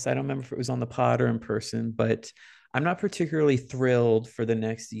about this. I don't remember if it was on the pod or in person, but I'm not particularly thrilled for the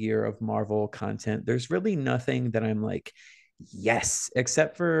next year of Marvel content. There's really nothing that I'm like, yes,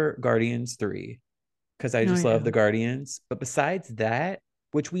 except for Guardians 3, because I just love the Guardians. But besides that,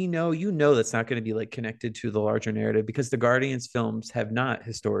 which we know, that's not going to be like connected to the larger narrative because the Guardians films have not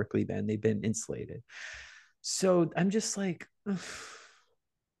historically they've been insulated. So I'm just like,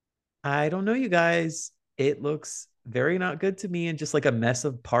 I don't know, you guys. It looks very not good to me and just like a mess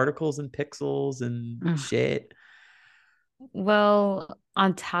of particles and pixels and shit. Well,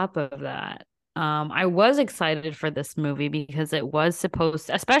 on top of that, I was excited for this movie because it was supposed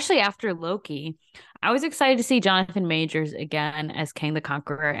to, especially after Loki, I was excited to see Jonathan Majors again as Kang the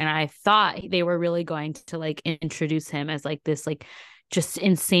Conqueror, and I thought they were really going to like introduce him as like this like just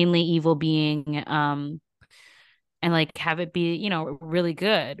insanely evil being, and like have it be, really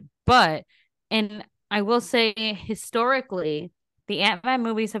good. But and I will say historically, the Ant-Man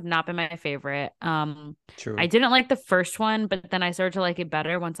movies have not been my favorite. I True. didn't like the first one, but then I started to like it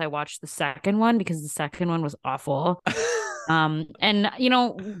better once I watched the second one because the second one was awful. And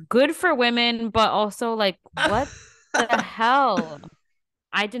good for women, but also like what the hell?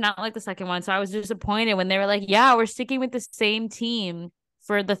 I did not like the second one, so I was disappointed when they were like, "Yeah, we're sticking with the same team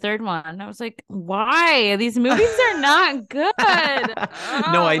for the third one." I was like, "Why? These movies are not good."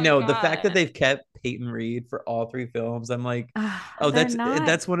 No, Oh I my know the fact that god. they've kept Peyton Reed for all three films. I'm like, oh, They're that's not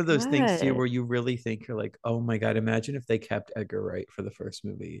that's one of those things too good. where you really think you're like, oh my God, imagine if they kept Edgar Wright for the first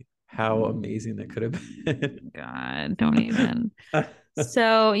movie. How amazing that could have God, don't even. been.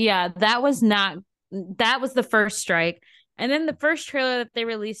 So yeah, that was the first strike. And then the first trailer that they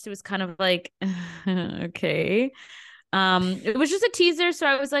released, it was kind of like, okay. It was just a teaser, so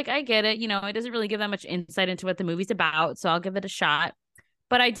I was like, I get it. It doesn't really give that much insight into what the movie's about, so I'll give it a shot.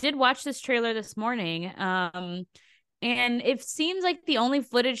 But I did watch this trailer this morning. And it seems like the only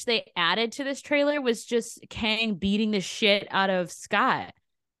footage they added to this trailer was just Kang beating the shit out of Scott.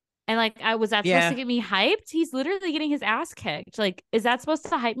 And like, was that supposed to Yeah, get me hyped? He's literally getting his ass kicked. Like, is that supposed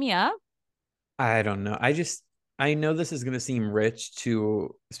to hype me up? I don't know. I know this is going to seem rich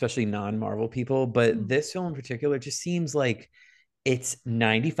to especially non-Marvel people, but this film in particular just seems like it's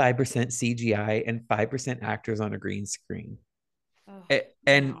 95% CGI and 5% actors on a green screen. Oh, I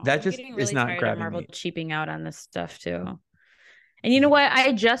And know. that I'm just getting is really not tired of grabbing Marvel me. cheaping out on this stuff too. And you know Yeah. what?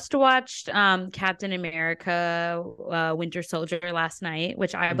 I just watched Captain America Winter Soldier last night,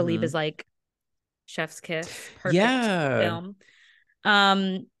 which I believe is Hmm. like chef's kiss, perfect Yeah. film.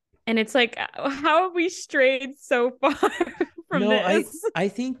 Um and it's like how have we strayed so far from No, this? I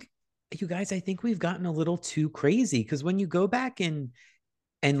think you guys, I think we've gotten a little too crazy because when you go back and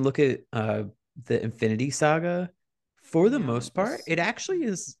look at the Infinity Saga, for the No, most part, it actually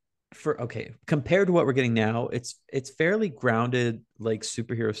is for okay, compared to what we're getting now, it's fairly grounded like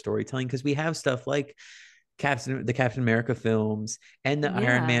superhero storytelling because we have stuff like Captain America films and the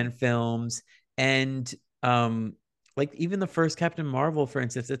Iron yeah. Man films and um like even the first Captain Marvel, for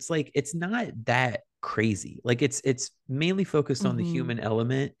instance, it's like it's not that crazy. Like it's mainly focused on the Hmm. human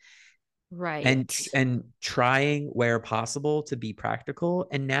element Right. and trying where possible to be practical.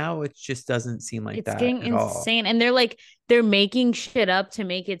 And now it just doesn't seem like It's that getting at all. insane. And they're making shit up to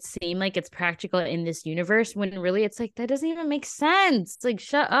make it seem like it's practical in this universe when really it's like that doesn't even make sense. It's like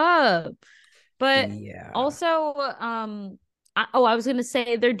shut up. But Yeah. also, I was gonna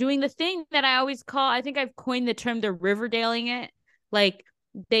say they're doing the thing that I always call. I think I've coined the term they're Riverdaleing it. Like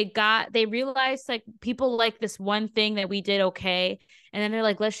they realized like people like this one thing that we did okay, and then they're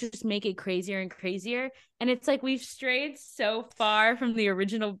like, let's just make it crazier and crazier. And it's like we've strayed so far from the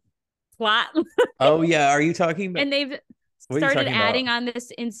original plot Oh yeah. Are you talking about and they've what are you started talking adding about? on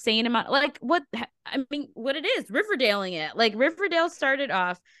this insane amount like what it is Riverdaleing it. Like Riverdale started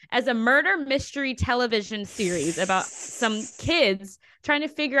off as a murder mystery television series about some kids trying to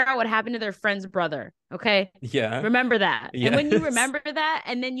figure out what happened to their friend's brother. Okay, Yeah. remember that. And when you Yes. remember that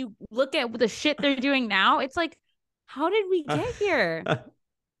and then you look at the shit they're doing now, it's like how did we get here?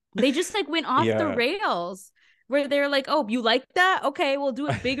 They just like went off the Yeah. rails where they're like, oh, you like that? Okay, we'll do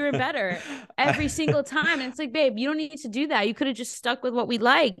it bigger and better every single time. And it's like, babe, you don't need to do that. You could have just stuck with what we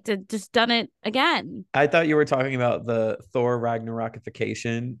liked and just done it again. I thought you were talking about the Thor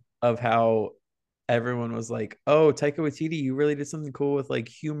Ragnarokification of how everyone was like, "Oh, Taika Waititi, you really did something cool with like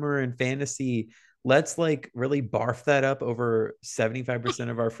humor and fantasy. Let's like really barf that up over 75%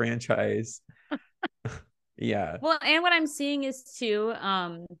 of our franchise." Yeah. Well, and what I'm seeing is too,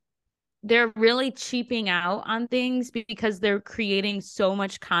 they're really cheaping out on things because they're creating so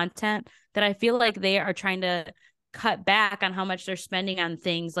much content that I feel like they are trying to cut back on how much they're spending on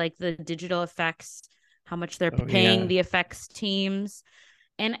things like the digital effects, how much they're Oh paying yeah. the effects teams.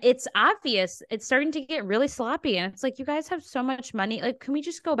 And it's obvious it's starting to get really sloppy. And it's like, you guys have so much money. Like, can we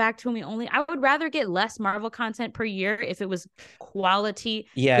just go back to when we only, I would rather get less Marvel content per year if it was quality,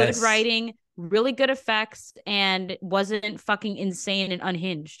 good Yes. writing, really good effects, and wasn't fucking insane and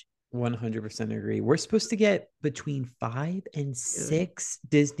unhinged. 100% agree. We're supposed to get between 5 and Dude, 6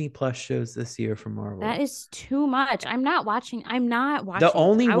 Disney Plus shows this year from that Marvel. is too much. I'm not The watching that.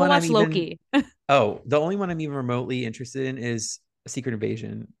 only I will one I'm watch even Loki. oh, the only one I'm even remotely interested in is Secret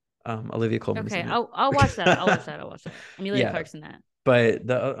Invasion. Olivia Colman was Okay, in it. I'll watch that. I'll watch that. I'll watch that. Amelia Yeah, Clark's in that. but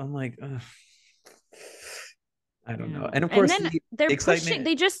I'm like, ugh, I don't know. No. And of And course, then the they're pushing, excitement.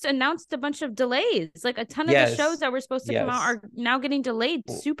 they just announced a bunch of delays. Like a ton of the shows Yes, that were supposed to come out yes. are now getting delayed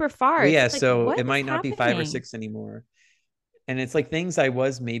Well, super far. well, It's yeah. like, So what it is might not be 5 or 6 happening? anymore. And it's like things I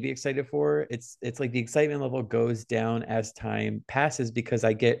was maybe excited for. It's like the excitement level goes down as time passes because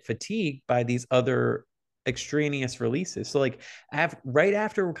I get fatigued by these other extraneous releases. So like right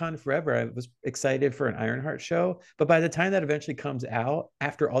after Wakanda Forever, I was excited for an Ironheart show, but by the time that eventually comes out,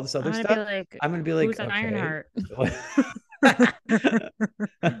 after all this other I'm gonna be stuff, like, I'm gonna be like, who's okay. Ironheart?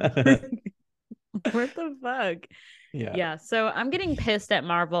 What the fuck? Yeah. Yeah, so I'm getting pissed at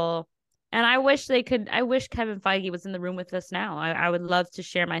Marvel. And I wish Kevin Feige was in the room with us now. I would love to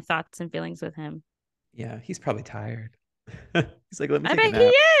share my thoughts and feelings with him. Yeah, he's probably tired. He's like, let me I take a bet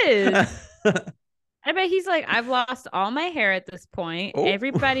nap. he is. I bet he's like, I've lost all my hair at this point. Oh.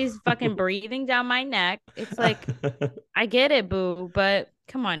 Everybody's fucking breathing down my neck. It's like, I get it, boo, but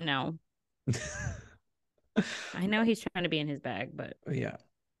come on now. I know he's trying to be in his bag, but Yeah.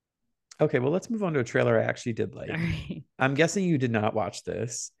 Okay, well, let's move on to a trailer I actually did all like. right. I'm guessing you did not watch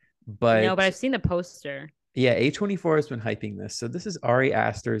this, No, but but I've seen the poster. yeah, A24 has been hyping this. So this is Ari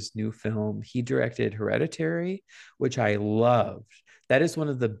Aster's new film. He directed Hereditary, which I loved. That is one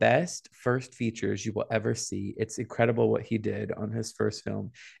of the best first features you will ever see. It's incredible what he did on his first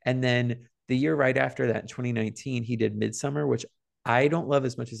film. And then the year right after that, in 2019, he did Midsummer, which I don't love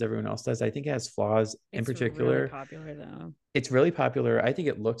as much as everyone else does. I think it has flaws in It's really particular. popular though. It's really popular. I think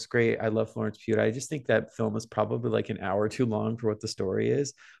it looks great. I love Florence Pugh. I just think that film is probably like an hour too long for what the story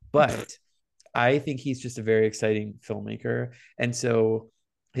is. But I think he's just a very exciting filmmaker. And so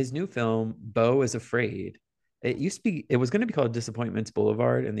his new film, Beau is Afraid, it was going to be called Disappointments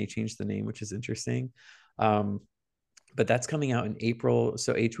Boulevard, and they changed the name, which is interesting. Um, but that's coming out in April.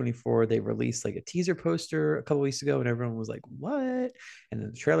 So A24, they released like a teaser poster a couple weeks ago, and everyone was like, what? And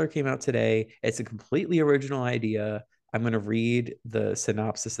then the trailer came out today. It's a completely original idea. I'm going to read the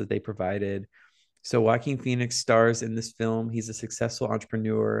synopsis that they provided. So Joaquin Phoenix stars in this film. He's a successful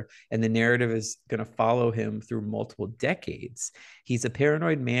entrepreneur, and the narrative is going to follow him through multiple decades. He's a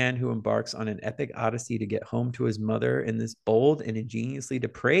paranoid man who embarks on an epic odyssey to get home to his mother in this bold and ingeniously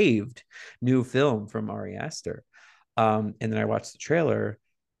depraved new film from Ari Aster. And then I watched the trailer.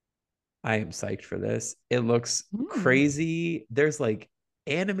 I am psyched for this. It looks Mm. crazy. There's like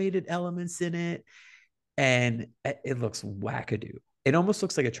animated elements in it, and it looks wackadoo. It almost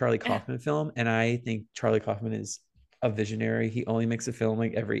looks like a Charlie Kaufman film, and I think Charlie Kaufman is a visionary. He only makes a film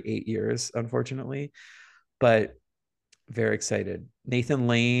like every 8 years, unfortunately. But very excited. Nathan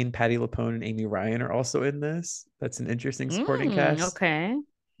Lane, Patty LuPone, and Amy Ryan are also in this. That's an interesting supporting cast. Okay.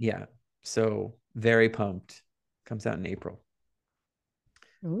 Yeah, so very pumped. Comes out in April.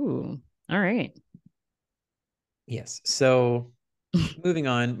 Ooh. All right. Yes. So moving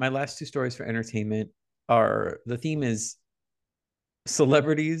on, my last two stories for entertainment are the theme is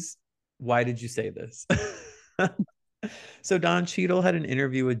celebrities. Why did you say this? So Don Cheadle had an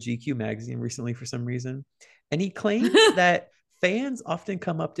interview with GQ magazine recently for some reason, and he claims that fans often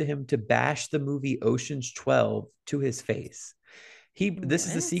come up to him to bash the movie Ocean's 12 to his face. This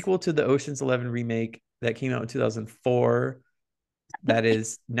is the What? sequel to the Ocean's 11 remake that came out in 2004. That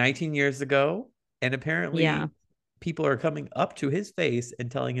is 19 years ago, and Yeah. apparently people are coming up to his face and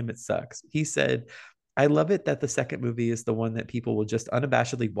telling him it sucks. He said, I love it that the second movie is the one that people will just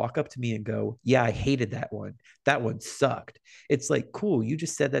unabashedly walk up to me and go, yeah, I hated that one. That one sucked. It's like, cool, you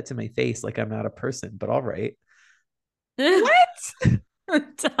just said that to my face like I'm not a person, but all right. What?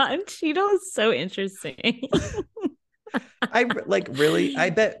 Don Cheadle is so interesting. I like really, I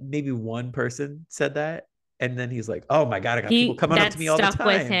bet maybe one person said that. And then he's like, oh my God, I got people coming up That to me all the stuck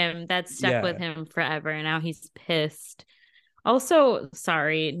with time. him. That stuck with Yeah. him forever. And now he's pissed. Also,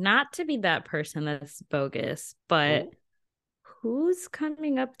 sorry, not to be that person that's bogus, but Oh. who's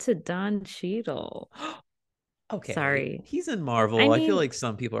coming up to Don Cheadle? Okay. Sorry. He's in Marvel. I I feel mean, like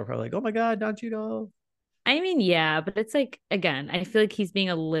some people are probably like, oh my God, Don Cheadle. yeah, but it's like again, I feel like he's being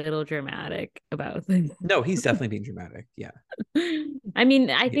a little dramatic about things. No, he's definitely being dramatic. Yeah. I mean,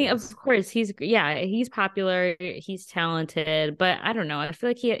 I He think is. of course he's popular, he's talented, but I don't know. I feel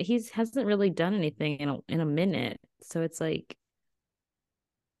like he's hasn't really done anything in a minute. So it's like,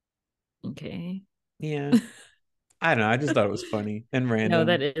 okay. Yeah. I don't know. I just thought it was funny and No,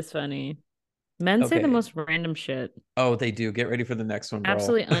 that random. is funny. Men say the Okay. most random shit. Oh, they do. Get ready for the next one, girl.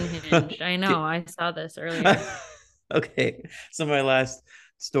 Absolutely unhinged. I know. Get- I saw this earlier. okay. So my last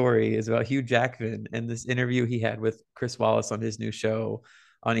story is about Hugh Jackman and this interview he had with Chris Wallace on his new show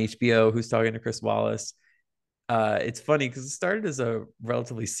on HBO, who's talking to Chris Wallace. It's funny because it started as a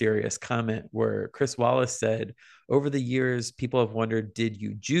relatively serious comment where Chris Wallace said, over the years, people have wondered, did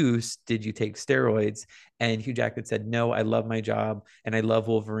you juice? Did you take steroids? And Hugh Jackman said, no, I love my job and I love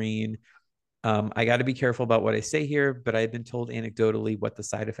Wolverine. I got to be careful about what I say here, but I've been told anecdotally what the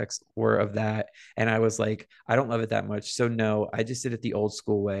side effects were of that. And I was like, I don't love it that much. So, no, I just did it the old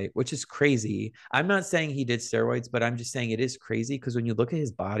school way, which is crazy. I'm not saying he did steroids, but I'm just saying it is crazy because when you look at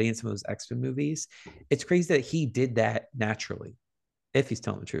his body in some of those X-Men movies, it's crazy that he did that naturally. If he's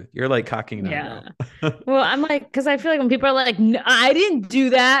telling the truth, you're like cocking an Yeah. eyebrow. Well, I'm like, because I feel like when people are like, no, I didn't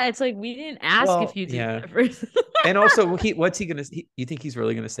do that. It's like, we didn't ask Well, if you did yeah. that first. And also, what's he gonna? You think he's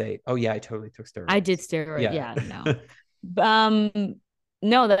really gonna say, "Oh yeah, I totally took steroids"? I did steroid. Yeah, no.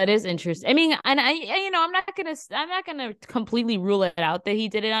 No, that is interesting. I mean, and I'm not gonna completely rule it out that he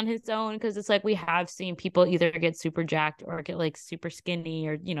did it on his own, because it's like we have seen people either get super jacked or get like super skinny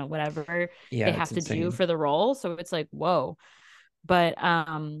or whatever they have to do for the role. So it's like, whoa. But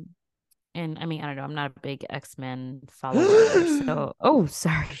and I mean, I don't know, I'm not a big X-Men follower. So oh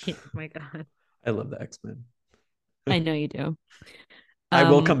sorry. Oh my God. I love the X-Men. I know you do. I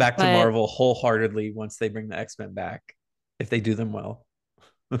will come back to Marvel wholeheartedly once they bring the X-Men back, if they do them well.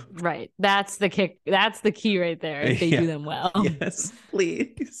 Right. That's the kick. That's the key right there. If they do them well. Yes,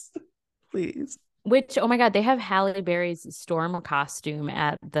 please. Please. Which, oh my God, they have Halle Berry's Storm costume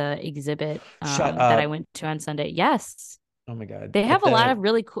at the exhibit that I went to on Sunday. Yes. Oh my God. They have a lot of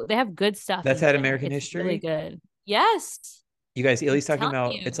really cool, they have good stuff. That's at American History? Really good. Yes. You guys, Ely's talking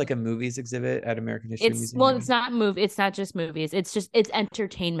about it's like a movies exhibit at American History Museum. Well, it's not it's not just movies. It's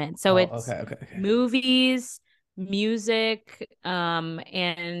entertainment. So it's okay. Movies, music,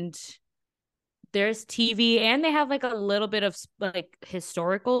 and there's TV, and they have like a little bit of like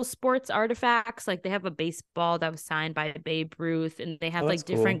historical sports artifacts. Like they have a baseball that was signed by Babe Ruth, and they have like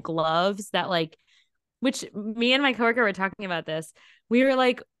different gloves that like, which me and my coworker were talking about this. We were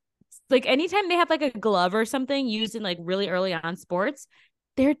like anytime they have like a glove or something used in like really early on sports,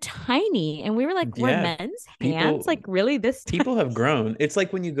 they're tiny. And we were like, we're men's hands? Like really this tiny? People have grown. It's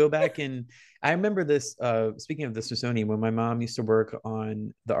like when you go back and I remember this, speaking of the Smithsonian, when my mom used to work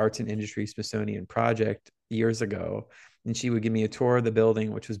on the Arts and Industry Smithsonian project years ago, and she would give me a tour of the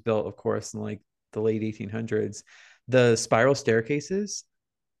building, which was built, of course, in like the late 1800s, the spiral staircases,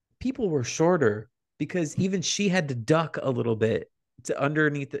 people were shorter because even she had to duck a little bit to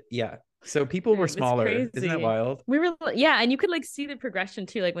underneath it. Yeah. So people were smaller. Isn't that wild? We were, yeah. And you could like see the progression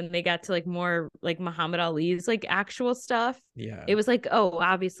too. Like when they got to like more like Muhammad Ali's like actual stuff. Yeah. It was like, oh,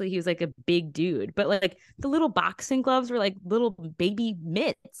 obviously he was like a big dude, but like the little boxing gloves were like little baby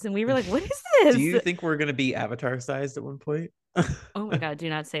mitts. And we were like, what is this? Do you think we're going to be Avatar sized at one point? Oh my God, do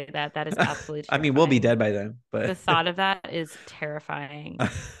not say that. That is absolutely terrifying. I mean, we'll be dead by then, but the thought of that is terrifying.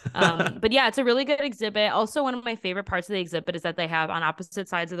 But yeah, it's a really good exhibit. Also, one of my favorite parts of the exhibit is that they have on opposite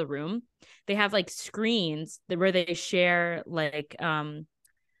sides of the room, they have like screens where they share like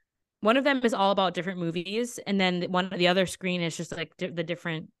one of them is all about different movies, and then the other screen is just like the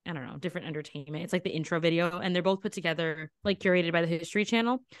different, I don't know, different entertainment. It's like the intro video, and they're both put together like curated by the History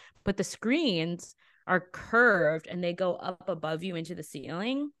Channel, but the screens are curved and they go up above you into the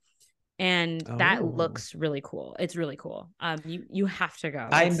ceiling, and that looks really cool. It's really cool. You have to go.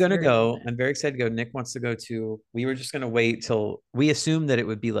 I'm gonna go. I'm very excited to go. Nick wants to go too. We were just gonna wait till we assumed that it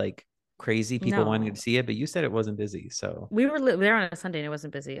would be like crazy people wanting to see it, but you said it wasn't busy, so we were there on a Sunday and it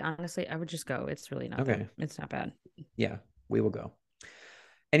wasn't busy. Honestly, I would just go. It's really not okay. It's not bad. Yeah, we will go.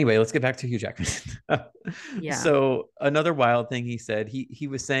 Anyway, let's get back to Hugh Jackman. Yeah. So another wild thing he said, he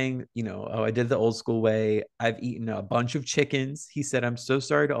was saying, oh, I did the old school way. I've eaten a bunch of chickens. He said, I'm so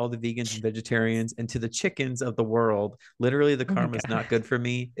sorry to all the vegans and vegetarians and to the chickens of the world. Literally, the karma is not good for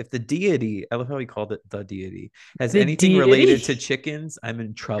me. If the deity, I love how he called it the deity, has anything related to chickens, I'm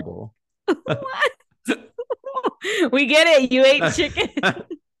in trouble. What? We get it. You ate chicken.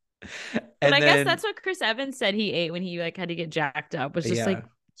 But I guess that's what Chris Evans said he ate when he like had to get jacked up, was just like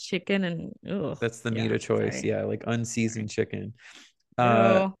chicken and that's the meat of choice. Sorry. Yeah, like unseasoned chicken.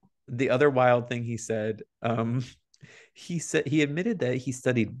 The other wild thing he said he admitted that he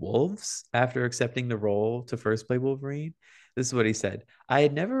studied wolves after accepting the role to first play Wolverine. This is what he said: I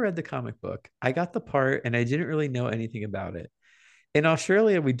had never read the comic book. I got the part and I didn't really know anything about it. In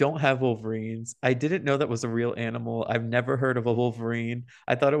Australia, we don't have Wolverines. I didn't know that was a real animal. I've never heard of a Wolverine.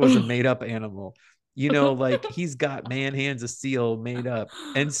 I thought it was a made-up animal. Like he's got man hands of steel made up.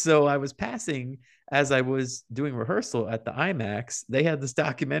 And so I was passing as I was doing rehearsal at the IMAX, they had this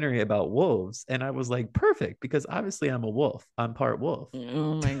documentary about wolves. And I was like, perfect, because obviously I'm a wolf. I'm part wolf.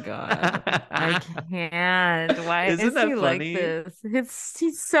 Oh my God. I can't. Why Isn't is he that like funny? this?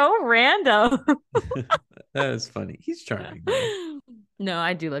 He's so random. That is funny. He's charming, though. No,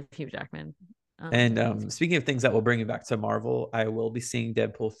 I do love Hugh Jackman. And speaking of things that will bring you back to Marvel, I will be seeing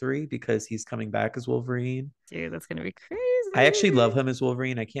Deadpool 3 because he's coming back as Wolverine. Dude, that's gonna be I actually love crazy. him as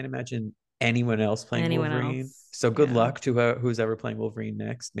Wolverine. I can't imagine anyone else playing Anyone Wolverine. else? So good Yeah. luck to who's ever playing Wolverine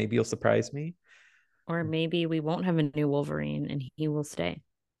next. Maybe you'll surprise me. Or maybe we won't have a new Wolverine and he will stay.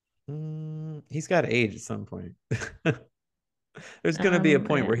 He's got to age at some point. There's going to be a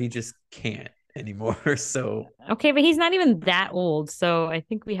point where he eh, just can't anymore. So Okay, but he's not even that old. So I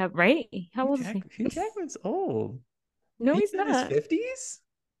think we have, right? How old is he? Hugh Jackman's old. No, He's he's in his not. 50s.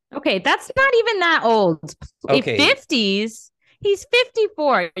 Okay, that's not even that old. Okay. 50s. He's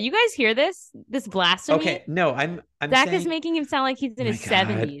 54. You guys hear this? This blasphemy? Okay, no, I'm Zach saying, is making him sound like he's in my his God,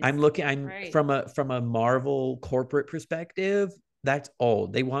 70s. I'm Right. from a Marvel corporate perspective, that's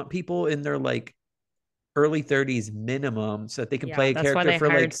old. They want people in their like early 30s minimum so that they can play a That's why character they for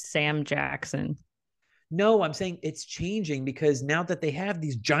hired like, Sam Jackson. no, I'm saying it's changing because now that they have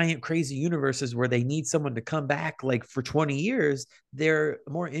these giant crazy universes where they need someone to come back like for 20 years, they're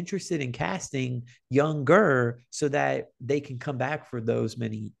more interested in casting younger so that they can come back for those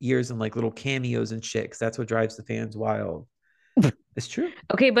many years and like little cameos and shit, because that's what drives the fans wild. It's true.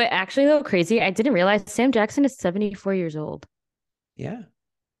 Okay, but actually, though, crazy, I didn't realize Sam Jackson is 74 years old. Yeah.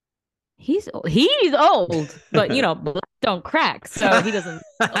 He's old, but you know, black don't crack, so he doesn't.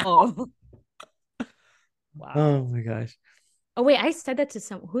 Oh, wow. Oh my gosh. Oh wait, I said that to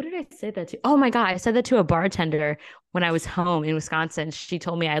who did I say that to? Oh my God, I said that to a bartender when I was home in Wisconsin. She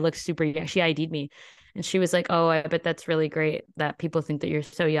told me I looked super young. She ID'd me. And she was like, "Oh, I bet that's really great that people think that you're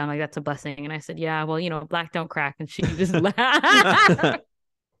so young. Like that's a blessing." And I said, "Yeah, well, you know, black don't crack." And she just laughed.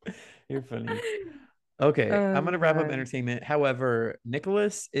 You're funny. Okay, I'm Oh gonna wrap up God. entertainment. However,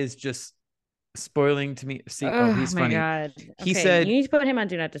 Nicholas is just spoiling to me. See, oh, Oh he's my funny. God. He Okay, you said, need to put him on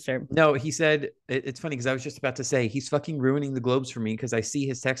Do Not Disturb. no, he said, it's funny because I was just about to say he's fucking ruining the globes for me because I see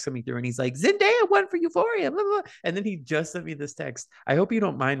his text coming through and he's like, Zendaya won for Euphoria, blah, blah. And then he just sent me this text. I hope you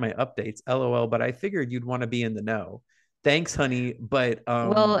don't mind my updates, LOL, but I figured you'd want to be in the know. Thanks, honey. But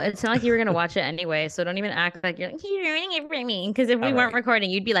Well, it's not like you were gonna watch it anyway, so don't even act like you're like you're ruining it for me. Because if we all weren't right. recording,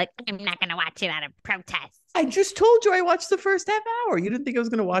 you'd be like, I'm not gonna watch it out of protest. I just told you I watched the first half hour. You didn't think I was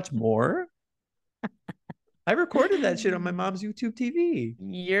gonna watch more? I recorded that shit on my mom's YouTube TV.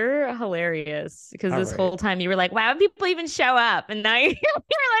 You're hilarious because All this right. whole time you were like, why would people even show up? And now you're like,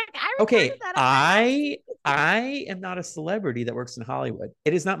 I recorded Okay, that on my I am not a celebrity that works in Hollywood.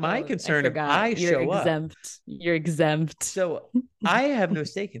 It is not my Oh, I concern if forgot. I You're show up. exempt. You're exempt. So I have no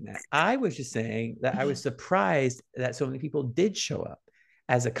stake in that. I was just saying that I was surprised that so many people did show up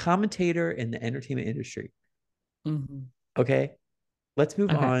as a commentator in the entertainment industry. Mm-hmm. Okay, let's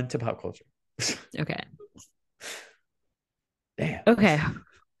move Okay. on to pop culture. Okay. Damn. Okay.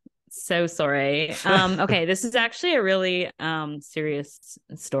 So sorry. Okay, this is actually a really serious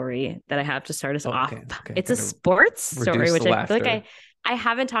story that I have to start us off. Okay. It's a sports story, which I feel like laughter. I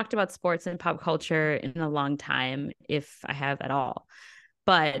haven't talked about sports and pop culture in a long time, if I have at all.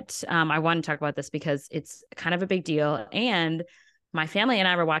 But I want to talk about this because it's kind of a big deal. And my family and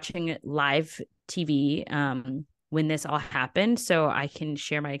I were watching live TV when this all happened. So I can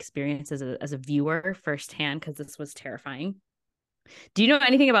share my experience as a viewer firsthand because this was terrifying. Do you know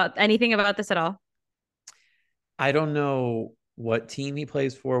anything about this at all? I don't know what team he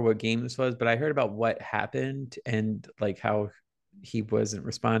plays for, what game this was, but I heard about what happened and like how he wasn't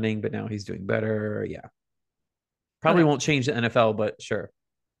responding, but now he's doing better. Yeah. Probably Okay. won't change the NFL, but sure.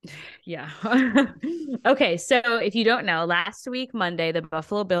 Yeah. Okay. So if you don't know, last week, Monday, the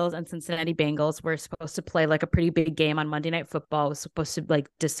Buffalo Bills and Cincinnati Bengals were supposed to play like a pretty big game on Monday Night Football. It was supposed to like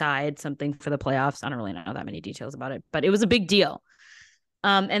decide something for the playoffs. I don't really know that many details about it, but it was a big deal.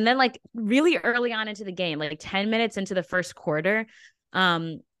 And then like really early on into the game, like 10 minutes into the first quarter,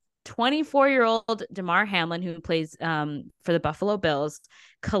 24-year-old Damar Hamlin, who plays for the Buffalo Bills,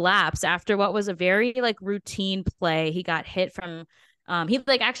 collapsed after what was a very like routine play. He got hit from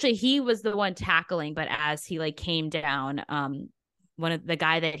he was the one tackling, but as he like came down, one of the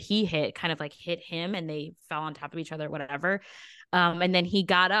guy that he hit kind of like hit him and they fell on top of each other, whatever. And then he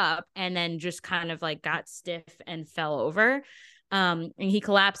got up and then just kind of like got stiff and fell over. And he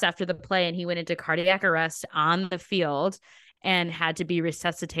collapsed after the play and he went into cardiac arrest on the field and had to be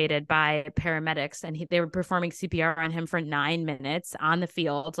resuscitated by paramedics. And they were performing CPR on him for 9 minutes on the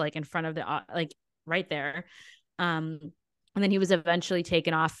field, like in front of the, like right there. And then he was eventually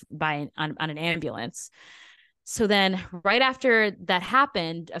taken off on an ambulance. So then right after that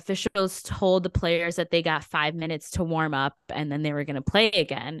happened, officials told the players that they got 5 minutes to warm up and then they were going to play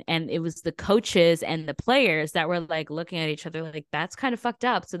again. And it was the coaches and the players that were like looking at each other like, that's kind of fucked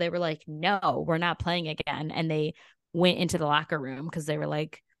up. So they were like, no, we're not playing again. And they went into the locker room because they were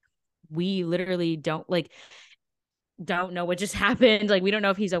like, we literally don't know what just happened. Like, we don't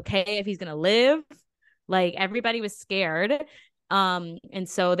know if he's okay, if he's going to live. Like, everybody was scared. And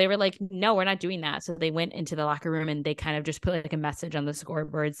so they were like, no, we're not doing that. So they went into the locker room and they kind of just put like a message on the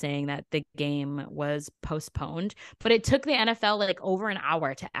scoreboard saying that the game was postponed. But it took the NFL like over an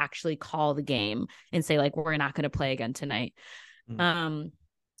hour to actually call the game and say like, we're not going to play again tonight.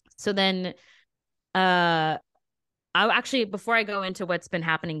 So then I actually, before I go into what's been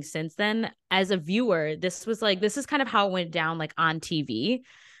happening since then, as a viewer, this is kind of how it went down like on TV.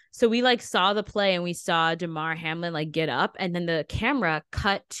 So we like saw the play and we saw Damar Hamlin like get up, and then the camera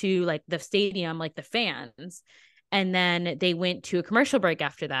cut to like the stadium, like the fans. And then they went to a commercial break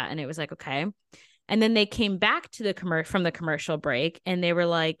after that. And it was like, okay. And then they came back to from the commercial break and they were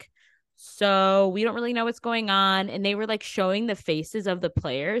like, so we don't really know what's going on. And they were like showing the faces of the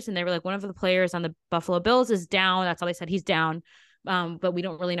players. And they were like, one of the players on the Buffalo Bills is down. That's all they said. He's down. But we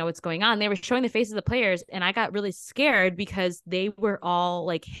don't really know what's going on. They were showing the faces of the players, and I got really scared because they were all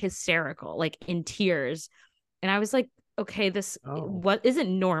like hysterical, like in tears. And I was like, okay, what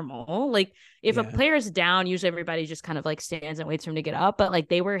isn't normal? Like, if a player is down, usually everybody just kind of like stands and waits for him to get up. But like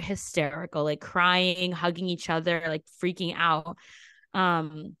they were hysterical, like crying, hugging each other, like freaking out.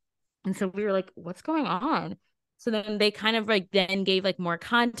 And so we were like, what's going on? So then they kind of like then gave like more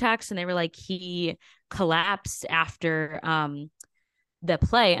context, and they were like, he collapsed after the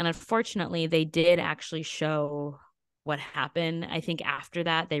play. And unfortunately, they did actually show what happened. I think after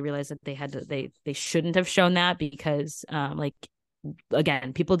that, they realized that they shouldn't have shown that because like,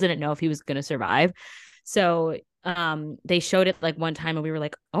 again, people didn't know if he was going to survive. So they showed it like one time and we were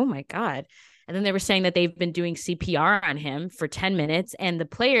like, oh my God. And then they were saying that they've been doing CPR on him for 10 minutes, and the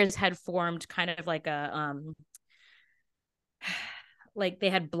players had formed kind of like a like they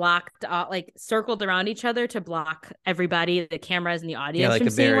had blocked like circled around each other to block everybody, the cameras and the audience, from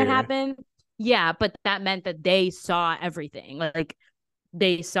seeing what happened. Yeah, but that meant that they saw everything. Like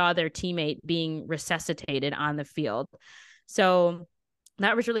they saw their teammate being resuscitated on the field. So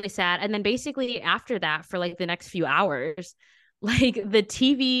that was really sad. And then basically after that, for like the next few hours, like the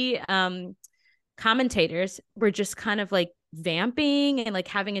TV commentators were just kind of like vamping and like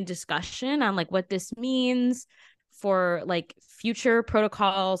having a discussion on like what this means for like future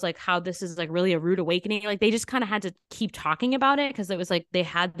protocols, like how this is like really a rude awakening. Like they just kind of had to keep talking about it because it was like they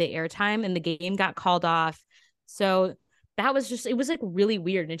had the airtime and the game got called off. So that was just, it was like really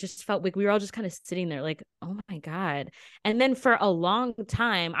weird. And it just felt like we were all just kind of sitting there like, oh my God. And then for a long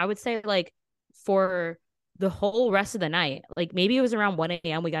time, I would say like for the whole rest of the night, like maybe it was around 1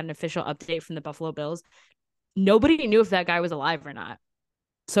 a.m. we got an official update from the Buffalo Bills. Nobody knew if that guy was alive or not.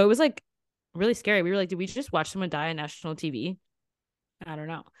 So it was like really scary. We were like, did we just watch someone die on national TV? I don't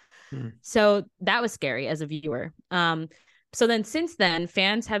know. So that was scary as a viewer. So then since then,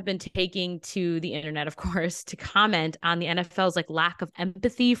 fans have been taking to the internet, of course, to comment on the NFL's like lack of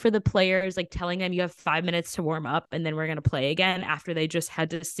empathy for the players, like telling them you have 5 minutes to warm up and then we're going to play again, after they just had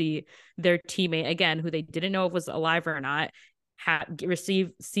to see their teammate again, who they didn't know if was alive or not,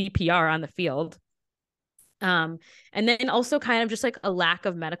 receive CPR on the field. And then also kind of just like a lack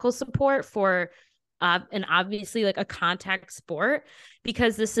of medical support for and obviously like a contact sport,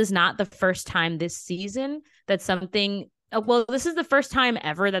 because this is not the first time this season that something, well, this is the first time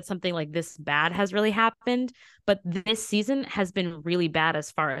ever that something like this bad has really happened. But this season has been really bad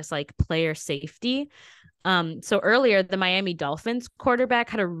as far as like player safety. So earlier, the Miami Dolphins quarterback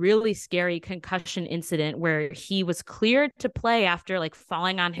had a really scary concussion incident where he was cleared to play after like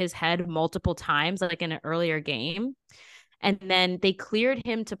falling on his head multiple times, like in an earlier game. And then they cleared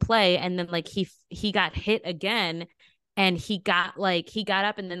him to play. And then like he got hit again, and he got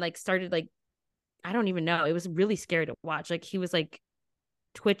up and then like started like, I don't even know. It was really scary to watch. Like he was like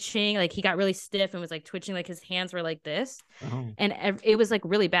twitching, like he got really stiff and was like twitching, like his hands were like this. And it was like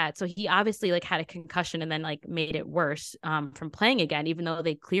really bad. So he obviously like had a concussion and then like made it worse from playing again, even though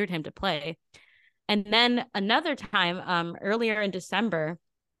they cleared him to play. And then another time earlier in December,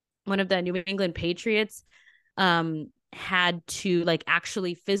 one of the New England Patriots had to like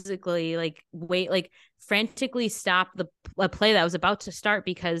actually physically like wait, like frantically stop a play that was about to start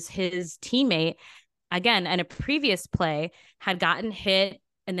because his teammate, again, in a previous play, had gotten hit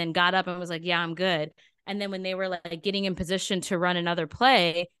and then got up and was like, yeah, I'm good. And then when they were like getting in position to run another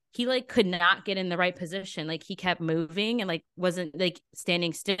play, he like could not get in the right position. Like he kept moving and like wasn't like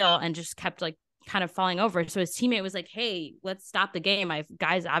standing still and just kept like kind of falling over. So his teammate was like, hey, let's stop the game. My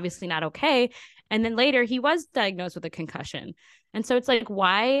guy's obviously not okay. And then later he was diagnosed with a concussion. And so it's like,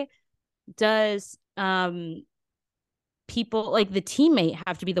 why does people like the teammate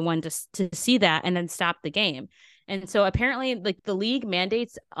have to be the one to see that and then stop the game? And so apparently like the league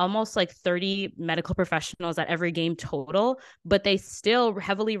mandates almost like 30 medical professionals at every game total, but they still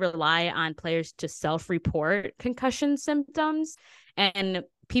heavily rely on players to self-report concussion symptoms. And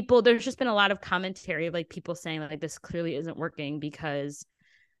people, there's just been a lot of commentary of like people saying like this clearly isn't working because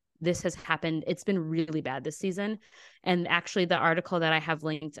this has happened. It's been really bad this season. And actually the article that I have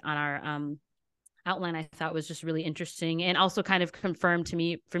linked on our outline I thought was just really interesting and also kind of confirmed to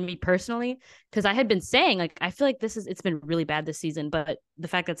me for me personally, because I had been saying like I feel like it's been really bad this season, but the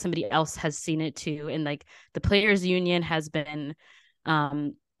fact that somebody else has seen it too, and like the players union has been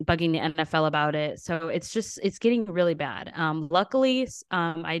bugging the NFL about it, so it's getting really bad. Luckily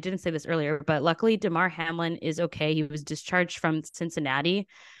I didn't say this earlier, but luckily Damar Hamlin is okay. He was discharged from the Cincinnati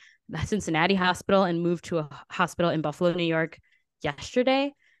hospital and moved to a hospital in Buffalo, New York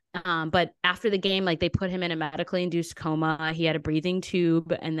yesterday. But after the game, like they put him in a medically induced coma. He had a breathing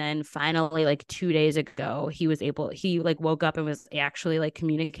tube. And then finally, like 2 days ago, he like woke up and was actually like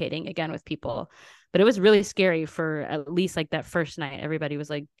communicating again with people. But it was really scary for at least like that first night. Everybody was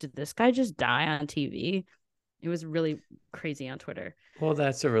like, did this guy just die on TV? It was really crazy on Twitter. Well,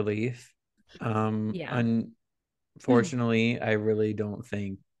 that's a relief. Yeah. Unfortunately, I really don't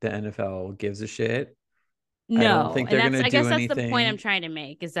think the NFL gives a shit. No, I don't think they're going to do anything. anything. That's the point I'm trying to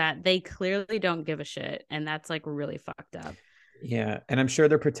make, is that they clearly don't give a shit. And that's like really fucked up. Yeah. And I'm sure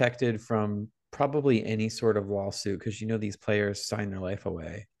they're protected from probably any sort of lawsuit because, these players sign their life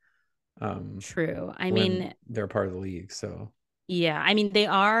away. True. I mean, they're part of the league. So, yeah, I mean, they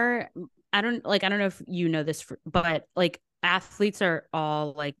are. I don't know if you know this, but like athletes are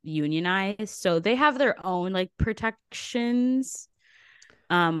all like unionized. So they have their own like protections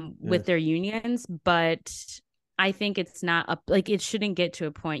with their unions, but I think it's not up, like it shouldn't get to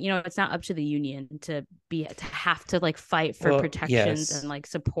a point, it's not up to the union to have to like fight for protections and like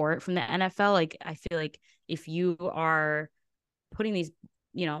support from the NFL. Like I feel like if you are putting these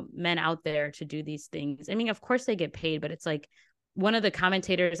men out there to do these things, I mean, of course they get paid, but it's like one of the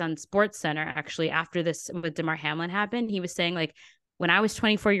commentators on Sports Center actually after this with Damar Hamlin happened, he was saying like, when I was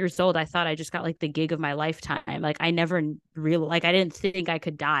 24 years old, I thought I just got like the gig of my lifetime. Like I never I didn't think I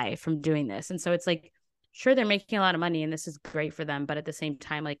could die from doing this. And so it's like, sure, they're making a lot of money and this is great for them. But at the same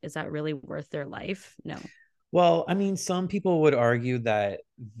time, like, is that really worth their life? No. Well, I mean, some people would argue that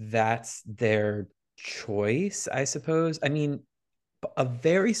that's their choice, I suppose. I mean, a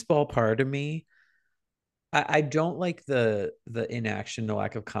very small part of me, I don't like the inaction, the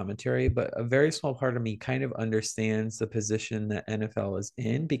lack of commentary, but a very small part of me kind of understands the position that NFL is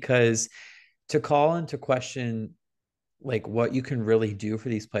in, because to call into question like what you can really do for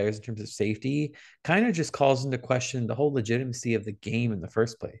these players in terms of safety kind of just calls into question the whole legitimacy of the game in the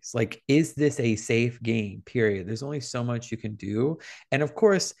first place. Like, is this a safe game? Period. There's only so much you can do. And of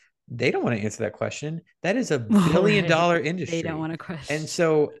course, they don't want to answer that question. That is $1 billion industry. They don't want to question. And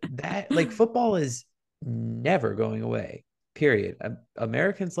so that like football is never going away. Period.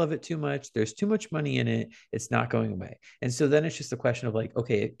 Americans love it too much. There's too much money in it. It's not going away. And so then it's just a question of like,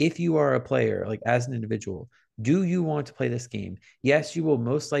 okay, if you are a player, like as an individual, do you want to play this game? Yes, you will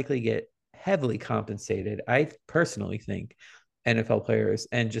most likely get heavily compensated. I personally think NFL players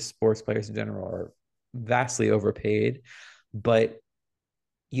and just sports players in general are vastly overpaid, but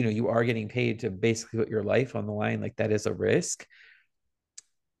you are getting paid to basically put your life on the line. Like that is a risk.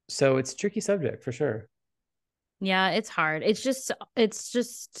 So it's a tricky subject for sure. Yeah, it's hard. It's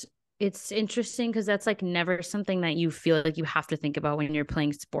interesting because that's like never something that you feel like you have to think about when you're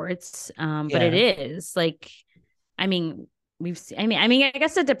playing sports. But it is like, I mean, I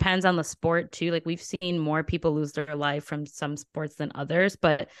guess it depends on the sport too. Like we've seen more people lose their life from some sports than others,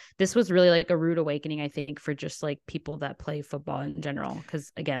 but this was really like a rude awakening, I think, for just like people that play football in general.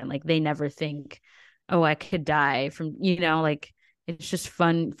 Because again, like they never think, oh, I could die from, like it's just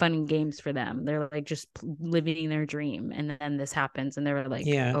fun games for them. They're like just living their dream. And then this happens and they're like,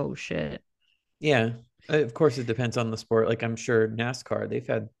 oh shit. Yeah. Of course it depends on the sport. Like I'm sure NASCAR, they've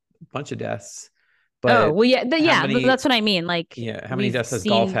had a bunch of deaths. But but that's what I mean. Like, how many deaths has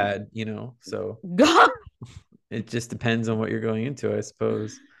golf had, so golf. It just depends on what you're going into, I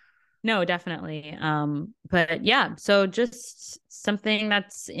suppose. No, definitely. But yeah, so just something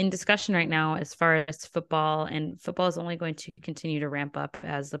that's in discussion right now as far as football, and football is only going to continue to ramp up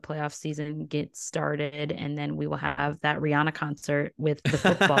as the playoff season gets started, and then we will have that Rihanna concert with the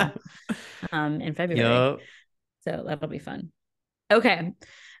football in February. Yep. So that'll be fun. Okay.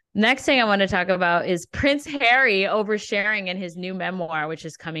 Next thing I want to talk about is Prince Harry oversharing in his new memoir, which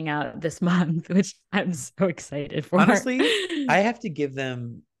is coming out this month, which I'm so excited for. Honestly, I have to give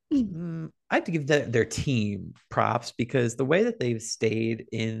them I have to give their team props because the way that they've stayed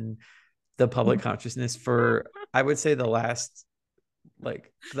in the public consciousness for, I would say, the last,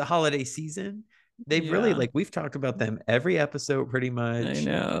 like, the holiday season, they've really, like, we've talked about them every episode pretty much. I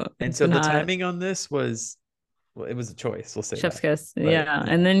know. And so the timing on this was, well, it was a choice. We'll say Chef's that. kiss. But, yeah.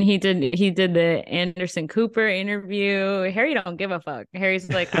 And then he did the Anderson Cooper interview. Harry don't give a fuck. Harry's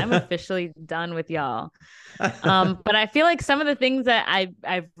like, I'm officially done with y'all. But I feel like some of the things that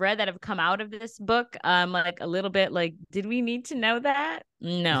I've read that have come out of this book, like a little bit like, did we need to know that?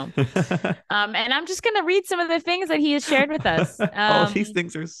 No. And I'm just gonna read some of the things that he has shared with us. All these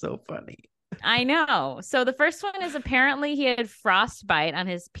things are so funny. I know. So the first one is apparently he had frostbite on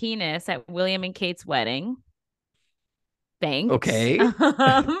his penis at William and Kate's wedding. Thanks. Okay.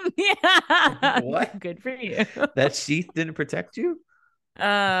 Yeah. What? Good for you. That sheath didn't protect you?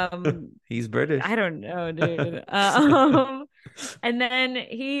 He's British. I don't know, dude. And then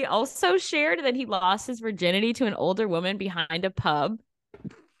he also shared that he lost his virginity to an older woman behind a pub.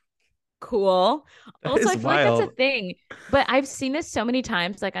 Cool. Also, I feel like that's a thing. But I've seen this so many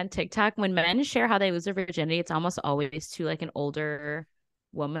times, like on TikTok, when men share how they lose their virginity, it's almost always to like an older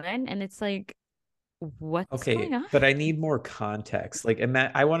woman. And it's like, what's going on? But I need more context. Like,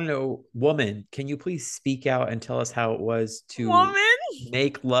 I want to know, woman, can you please speak out and tell us how it was to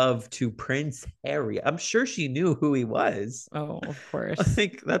make love to Prince Harry? I'm sure she knew who he was. Oh, of course. I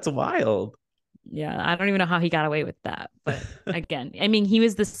think that's wild. Yeah, I don't even know how he got away with that. But again, I mean, he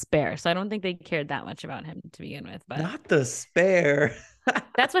was the spare, so I don't think they cared that much about him to begin with. But not the spare.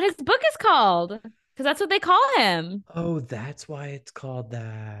 That's what his book is called, because that's what they call him. Oh, that's why it's called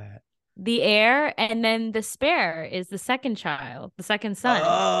that. The heir, and then the spare is the second child, the second son.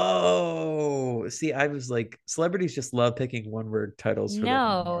 Oh, see, I was like, celebrities just love picking one-word titles.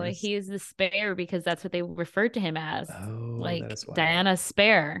 No, he is the spare because that's what they referred to him as. Oh, like Diana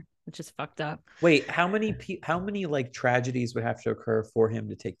Spare, which is fucked up. Wait, how many like tragedies would have to occur for him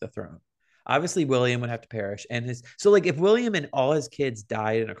to take the throne? Obviously, William would have to perish, and so like if William and all his kids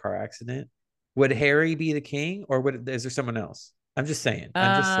died in a car accident, would Harry be the king, or is there someone else? I'm just saying.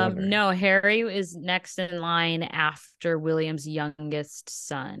 No, Harry is next in line after William's youngest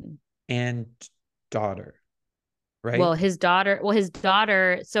son and daughter, right? Well, his daughter.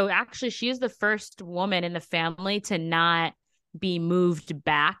 So actually, she is the first woman in the family to not be moved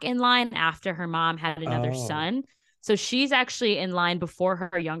back in line after her mom had another son. So she's actually in line before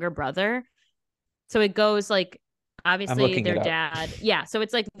her younger brother. So it goes like, obviously their dad. Yeah. So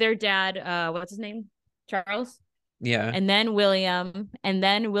it's like their dad. What's his name? Charles. Yeah. And then William, and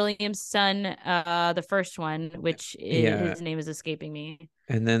then William's son, the first one, which his name is escaping me.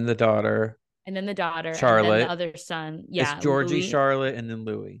 And then the daughter. Charlotte. And the other son. Yeah. It's Georgie, Louis. Charlotte, and then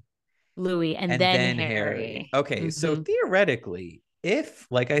Louis. And then Harry. Okay. So theoretically, if,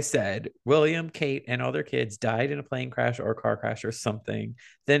 like I said, William, Kate, and all their kids died in a plane crash or a car crash or something,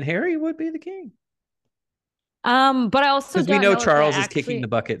 then Harry would be the king. But I also because we know Charles is kicking the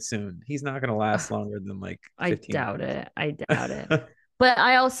bucket soon. He's not going to last longer than like 15 I doubt it. But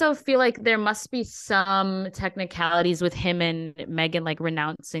I also feel like there must be some technicalities with him and Meghan like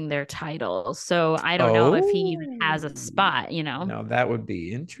renouncing their titles. So I don't know if he even has a spot, you know. No, that would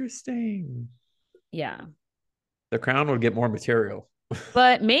be interesting. Yeah. The crown would get more material.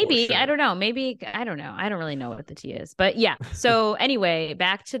 But maybe, sure. I don't know. Maybe, I don't know. I don't really know what the tea is. But yeah. So anyway,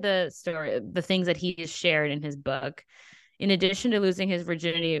 back to the story, the things that he has shared in his book. In addition to losing his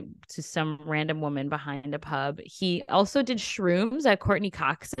virginity to some random woman behind a pub, he also did shrooms at Courtney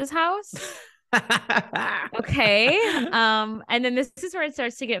Cox's house. Okay. And then this is where it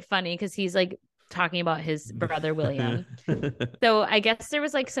starts to get funny because he's like talking about his brother, William. So I guess there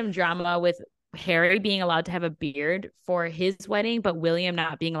was like some drama with Harry being allowed to have a beard for his wedding, but William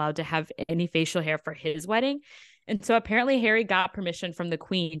not being allowed to have any facial hair for his wedding. And so apparently Harry got permission from the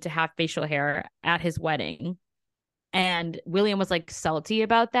Queen to have facial hair at his wedding. And William was like salty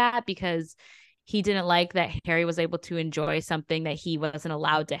about that because he didn't like that Harry was able to enjoy something that he wasn't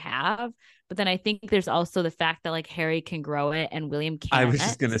allowed to have. But then I think there's also the fact that like Harry can grow it and William can't. I was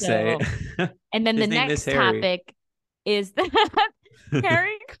just going to say. And then the next topic is that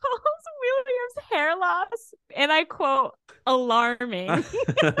Harry calls William's hair loss, and I quote, alarming.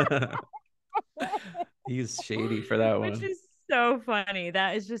 He's shady for that Which one. is so funny.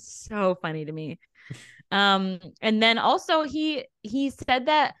 That is just so funny to me. And then also he said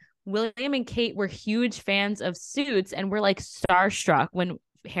that William and Kate were huge fans of Suits and were like starstruck when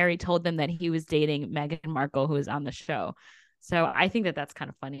Harry told them that he was dating Meghan Markle, who was on the show. So I think that that's kind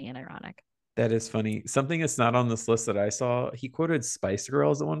of funny and ironic. That is funny. Something that's not on this list that I saw, he quoted Spice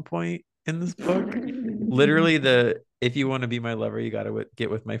Girls at one point in this book. Literally, the "if you want to be my lover, you got to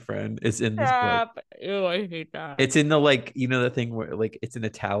get with my friend" is in this book. Ew, I hate that. It's in the like, the thing where like it's in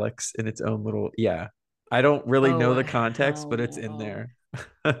italics in its own little, yeah. I don't really know the context, but it's in there.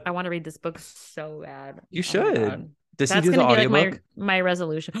 I want to read this book so bad. You should. Does That's he do the gonna be audiobook? like my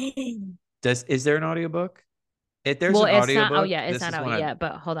resolution. Is there an audiobook? If there's Well, an it's audiobook, not. Oh yeah, it's not out yet.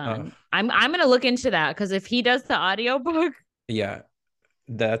 But hold on, Oh. I'm gonna look into that because if he does the audiobook, yeah,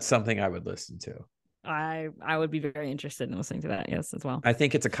 that's something I would listen to. I would be very interested in listening to that. Yes, as well. I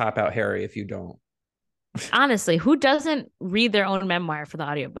think it's a cop out, Harry, if you don't. Honestly, who doesn't read their own memoir for the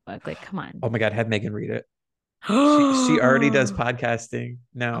audiobook? Like, come on. Oh my God, have Megan read it. She already does podcasting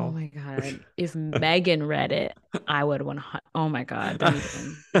now. Oh my God. If Megan read it, I would want to. Oh my God. Don't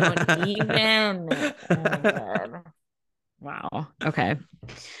even. Don't even. Oh my God. Wow. Okay.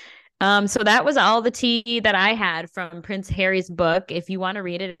 So that was all the tea that I had from Prince Harry's book. If you want to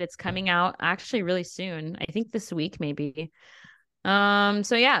read it, it's coming out actually really soon. I think this week, maybe.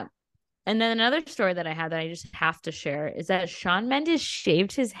 So yeah. And then another story that I had that I just have to share is that Shawn Mendes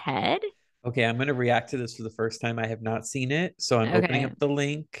shaved his head. Okay, I'm going to react to this for the first time. I have not seen it, so I'm opening up the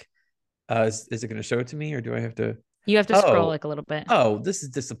link. Is it going to show it to me, or do I have to? You have to scroll like a little bit. Oh, this is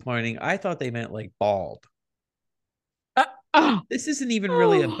disappointing. I thought they meant like bald. This isn't even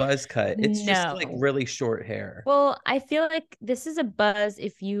really a buzz cut. It's just like really short hair. Well, I feel like this is a buzz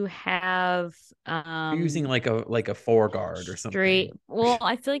if you have You're using like a foreguard or something. Straight. Well,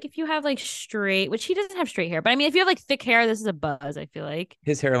 I feel like if you have like straight, which he doesn't have straight hair, but I mean if you have like thick hair, this is a buzz, I feel like.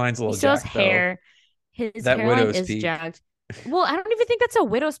 His hairline's a little jacked. His hair. His hairline is jacked. Well, I don't even think that's a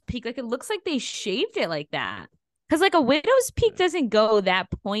widow's peak. Like it looks like they shaved it like that. Because like a widow's peak doesn't go that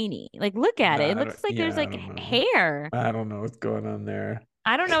pointy. Like look at it. It looks like there's like hair. I don't know what's going on there.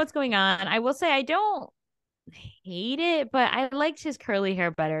 I don't know what's going on. I will say I don't hate it, but I liked his curly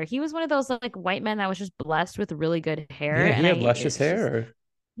hair better. He was one of those like white men that was just blessed with really good hair. Yeah, he had luscious hair.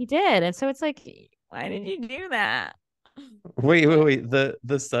 He did. And so it's like, why did you do that? Wait.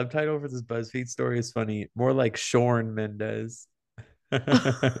 The subtitle for this BuzzFeed story is funny. More like Shawn Mendes.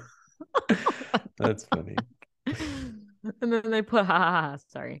 That's funny. And then they put ha.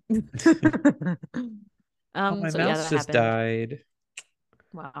 Sorry. My mouse just died.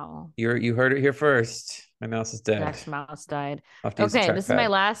 Wow. You heard it here first. My mouse is dead. Jack's mouse died. Okay, this is my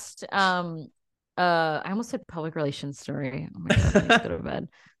last I almost said public relations story. Oh my God, I need to go to bed.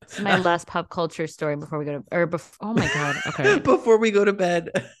 This is my last pop culture story before we go to oh my God. Okay. Before we go to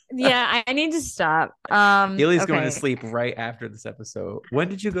bed. Yeah, I need to stop. Ely's going to sleep right after this episode. When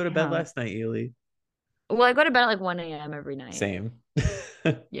did you go to bed last night, Ely? Well, I go to bed at like 1 a.m. every night. Same.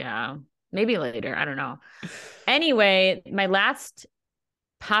 Yeah. Maybe later. I don't know. Anyway, my last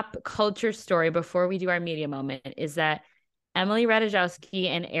pop culture story before we do our media moment is that Emily Ratajkowski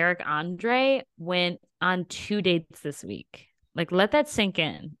and Eric Andre went on 2 dates this week. Like, let that sink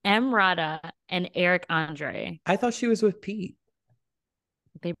in. M. Rada and Eric Andre. I thought she was with Pete.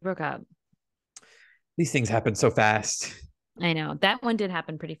 They broke up. These things happen so fast. I know that one did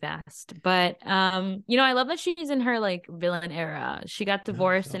happen pretty fast, but I love that she's in her like villain era. She got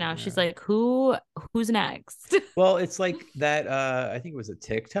divorced and now she's like, who's next? Well, it's like that. I think it was a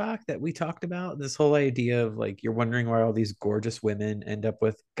TikTok that we talked about this whole idea of like you're wondering why all these gorgeous women end up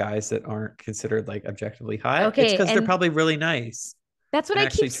with guys that aren't considered like objectively hot. Okay, it's because they're probably really nice. That's what I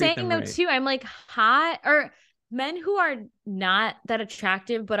keep saying though too. I'm like hot or men who are not that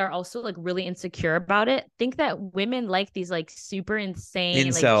attractive but are also like really insecure about it think that women like these like super insane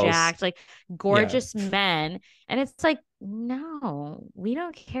incels. Like jacked like gorgeous men, and it's like no, we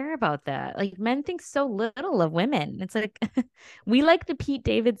don't care about that. Like men think so little of women. It's like we like the Pete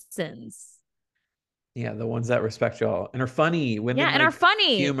Davidsons. Yeah, the ones that respect y'all and are funny. Women, yeah, and like are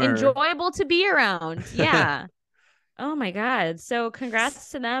funny, humor. Enjoyable to be around. Yeah. Oh my God. So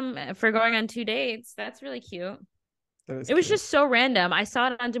congrats to them for going on 2 dates. That's really cute. It was just so random. I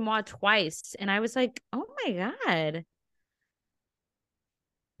saw it on Demois twice and I was like, oh my God.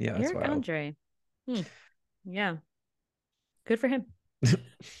 Yeah, that's Eric wild. Andre. Yeah. Good for him.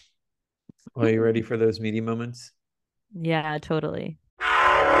 Are you ready for those media moments? Yeah, totally.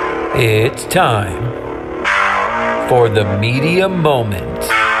 It's time for the media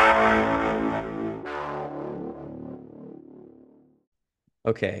moment.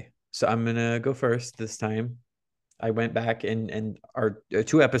 Okay, so I'm gonna go first this time. I went back and our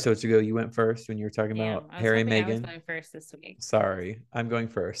 2 episodes ago, you went first when you were talking about Damn, I was Harry and hoping I was Meghan. going first this week. Sorry, I'm going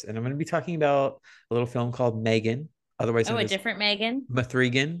first, and I'm going to be talking about a little film called Megan, otherwise Oh, known a as different Megan.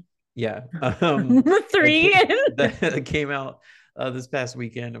 Mathregan. Yeah, Three. that came out this past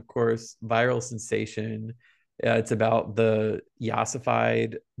weekend. Of course, viral sensation. It's about the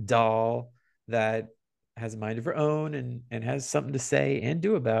Yassified doll that has a mind of her own and has something to say and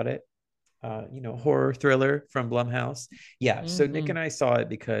do about it. Horror thriller from Blumhouse. Yeah, so Nick Mhm. and I saw it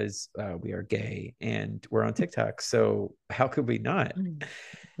because we are gay and we're on TikTok. So how could we not? And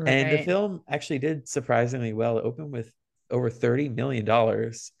the Right. film actually did surprisingly well. It opened with over $30 million,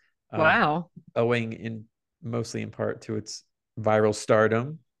 um, Wow. owing in mostly in part to its viral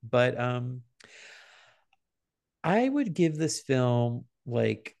stardom. But I would give this film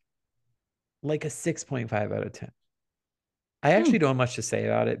like a 6.5 out of 10. I Hmm. actually don't have much to say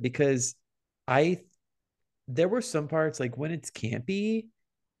about it because I there were some parts like when it's campy,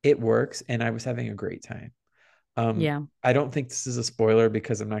 it works, and I was having a great time. Yeah. I don't think this is a spoiler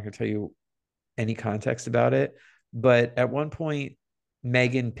because I'm not going to tell you any context about it. But at one point,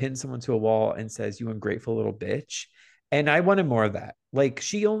 Megan pins someone to a wall and says, "You ungrateful little bitch." And I wanted more of that. Like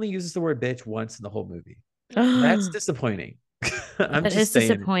she only uses the word bitch once in the whole movie. That's That disappointing. I'm just is saying.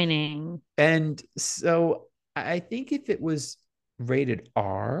 disappointing. And so I think if it was rated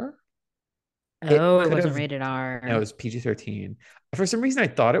R, it Oh, it could wasn't have. rated No, it R. was PG-13. For some reason, I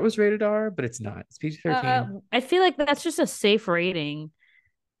thought it was rated R, but it's not. It's PG-13. I feel like that's just a safe rating.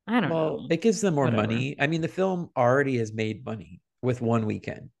 I don't Well, know. it gives them more Whatever. money. I mean, the film already has made money with one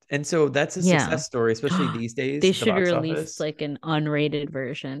weekend. And so that's a Yeah. success story, especially these days They at the should box release office. like an unrated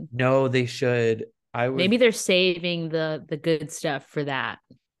version. No, they should. I Maybe would they're saving the good stuff for that.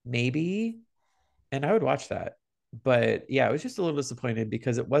 maybe, and I would watch that. But yeah, I was just a little disappointed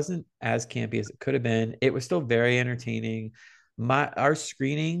because it wasn't as campy as it could have been. It was still very entertaining. Our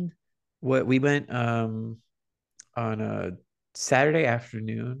screening, what we went on a Saturday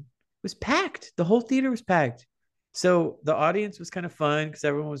afternoon was packed. The whole theater was packed. So the audience was kind of fun because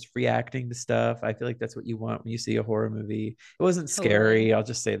everyone was reacting to stuff. I feel like that's what you want when you see a horror movie. It wasn't Totally. scary. I'll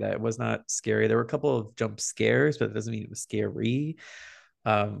just say that it was not scary. There were a couple of jump scares, but it doesn't mean it was scary.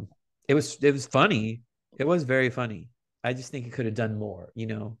 Um, it was funny. It was very funny. I just think it could have done more.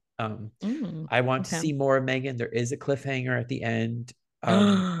 I want to Okay. see more of Megan. There is a cliffhanger at the end.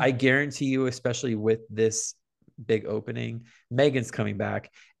 I guarantee you, especially with this big opening, Megan's coming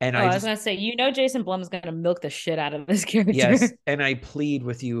back. And Oh, I I was just, gonna say, Jason Blum's gonna milk the shit out of this yes, character. and I plead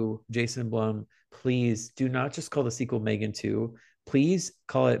with you, Jason Blum, please do not just call the sequel Megan 2. Please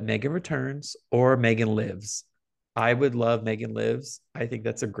call it Megan Returns or Megan Lives. I would love Megan Lives. I think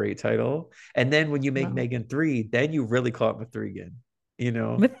that's a great title. And then when you make Wow. Megan 3, then you really call it Mathregan,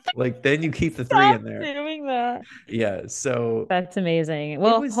 But like then you keep the three Stop in there. doing that. Yeah. So that's amazing. it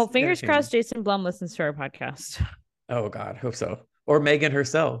Well, was fingers entertaining. crossed Jason Blum listens to our podcast. Oh God, hope so. Or Megan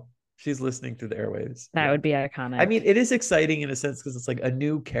herself. She's listening through the airwaves. That Yeah. would be I mean, iconic. it is exciting in a sense because it's like a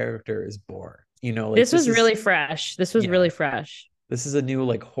new character is born. Like This this was is really fresh. This was yeah, really fresh. this is a new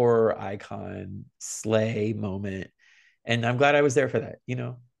like horror icon slay moment. And I'm glad I was there for that.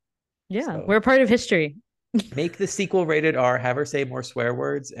 Yeah, So we're a part of history. make the sequel rated R, have her say more swear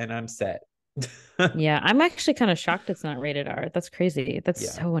words, and I'm set. Yeah, I'm actually kind of shocked it's not rated R. That's crazy. That's Yeah.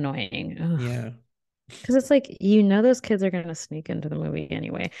 so annoying. Yeah. Because it's like those kids are gonna sneak into the movie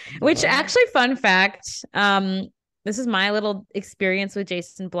anyway. Which Well, actually, fun fact, this is my little experience with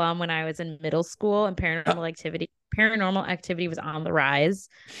Jason Blum when I was in middle school and uh, paranormal activity was on the rise.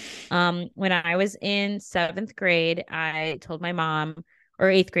 When I was in seventh grade, I told my mom, or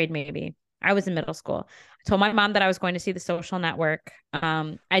eighth grade maybe. I was in middle school. I told my mom that I was going to see The Social Network.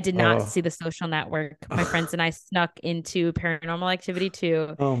 I did not oh. see The Social Network. My friends and I snuck into Paranormal Activity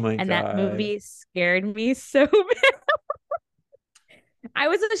 2, Oh my and that God. movie scared me so bad. I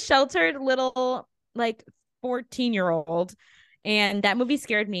was a sheltered little like 14-year-old, and that movie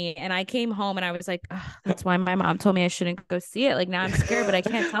scared me. And I came home and I was like, "Ugh, that's why my mom told me I shouldn't go see it. Like now I'm scared, but I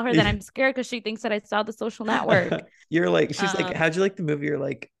can't tell her that I'm scared because she thinks that I saw The Social Network." You're like, she's like, Um, how'd you like the movie? You're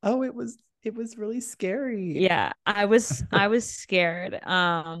like, oh, it was really scary. yeah, I was scared.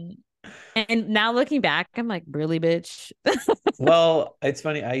 And now looking back, I'm like, really, bitch. Well, it's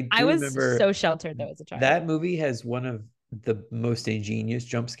funny. I I do was remember so sheltered though as a child. that movie has one of the most ingenious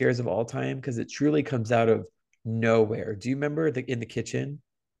jump scares of all time because it truly comes out of nowhere. Do you remember in the kitchen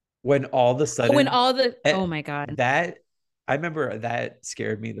when all of a Oh, and sudden all the eh, oh my god. that I remember that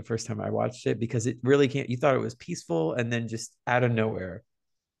scared me the first time I watched it because it really can't. You thought it was peaceful and then just out of nowhere.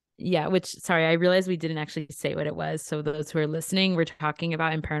 Yeah, which sorry, I realized we didn't actually say what it was. So those who are listening, we're talking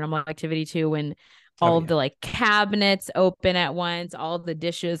about in Paranormal Activity 2 when all of the like cabinets open at once, all of the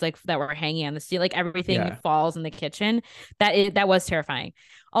dishes like that were hanging on the ceiling, like everything falls in the kitchen. That was terrifying.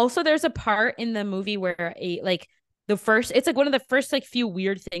 Also, there's a part in the movie where it's like one of the first like few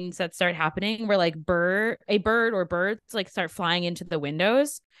weird things that start happening where like a bird or birds like start flying into the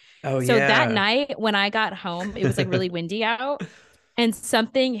windows. So that night when I got home, it was like really windy out. And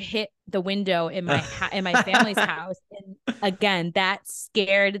something hit the window in my family's house, and again, that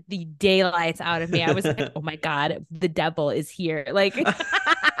scared the daylights out of me. I was like, "Oh my god, the devil is here!" Like, I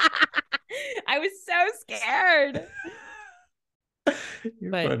was so scared.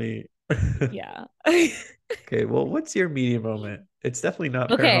 You're funny. Yeah. Okay, well, what's your media moment? It's definitely not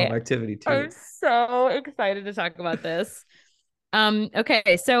Paranormal Activity 2. I'm so excited to talk about this.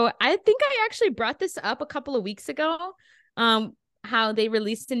 Okay, so I think I actually brought this up a couple of weeks ago. How they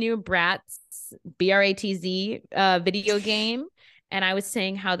released a new Bratz BRATZ video game, and I was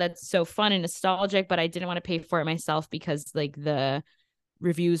saying how that's so fun and nostalgic, but I didn't want to pay for it myself because like the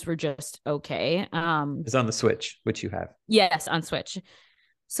reviews were just okay. It's on the Switch, which you have. Yes, on Switch.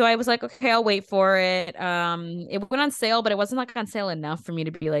 So I was like, okay, I'll wait for it. It went on sale, but it wasn't like on sale enough for me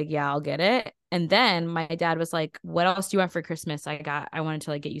to be like, yeah, I'll get it. And then my dad was like, what else do you want for Christmas? I wanted to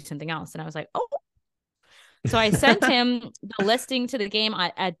like get you something else. And I was like, oh. So I sent him the listing to the game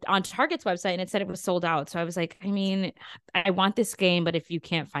on Target's website, and it said it was sold out. So I was like, I mean, I want this game, but if you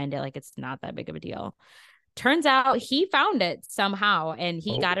can't find it, like it's not that big of a deal. Turns out he found it somehow and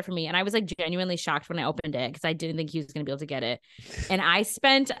he got it for me. And I was like genuinely shocked when I opened it because I didn't think he was going to be able to get it. And I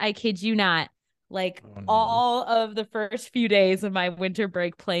spent, I kid you not, like all of the first few days of my winter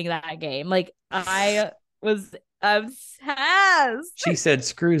break playing that game. Like I was obsessed. She said,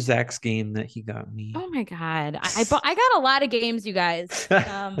 screw Zach's game that he got me. Oh my God. I got a lot of games, you guys.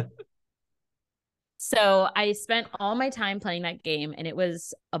 So I spent all my time playing that game and it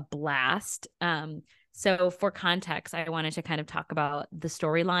was a blast. So for context, I wanted to kind of talk about the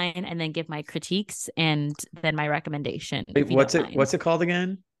storyline and then give my critiques and then my recommendation. Wait, what's it called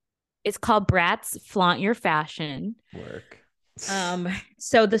again? It's called Bratz Flaunt Your Fashion. Work.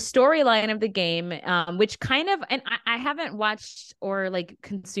 So the storyline of the game, which kind of, and I haven't watched or like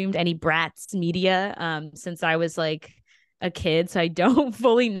consumed any Bratz media since I was like a kid, so I don't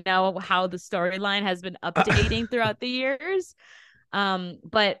fully know how the storyline has been updating throughout the years.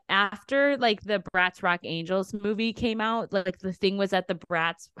 But after like the Bratz Rock Angels movie came out, like the thing was that the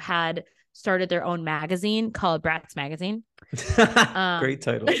Bratz had started their own magazine called Bratz Magazine. Great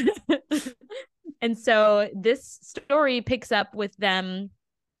title. And so this story picks up with them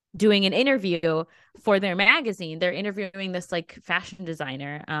doing an interview for their magazine. They're interviewing this like fashion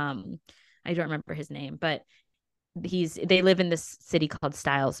designer. I don't remember his name, but they live in this city called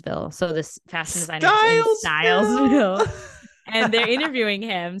Stylesville. So this fashion designer is in Stylesville. And they're interviewing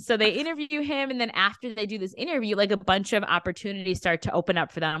him. So they interview him. And then after they do this interview, like a bunch of opportunities start to open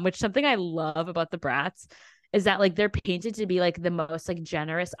up for them, which something I love about the Bratz is that like they're painted to be like the most like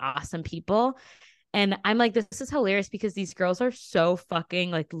generous, awesome people. And I'm like, this is hilarious because these girls are so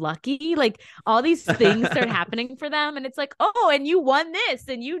fucking like lucky. Like all these things start happening for them. And it's like, oh, and you won this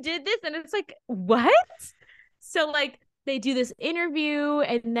and you did this. And it's like, what? So like they do this interview,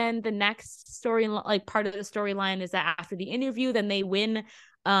 and then the next story, like part of the storyline is that after the interview, then they win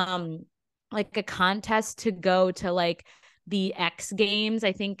like a contest to go to like the X Games.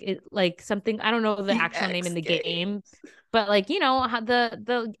 I think it like something, I don't know the actual name in the game, but like, you know, how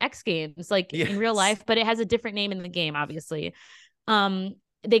the X Games like in real life, but it has a different name in the game, obviously.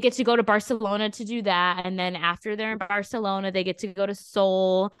 They get to go to Barcelona to do that. And then after they're in Barcelona, they get to go to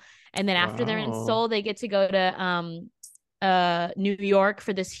Seoul. And then after they're in Seoul, they get to go to New York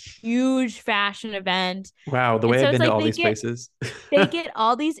for this huge fashion event. Wow, the way I've been to all these places. They get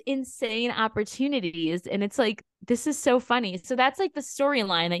all these insane opportunities, and it's like, this is so funny. So that's like the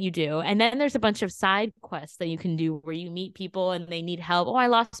storyline that you do. And then there's a bunch of side quests that you can do where you meet people and they need help. Oh, I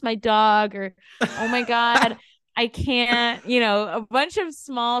lost my dog, or oh my God, I can't, you know, a bunch of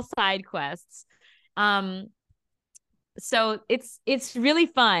small side quests. So it's really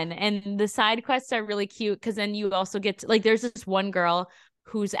fun, and the side quests are really cute because then you also get to, like, there's this one girl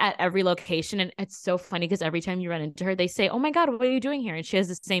who's at every location, and it's so funny because every time you run into her, they say, oh my God, what are you doing here? And she has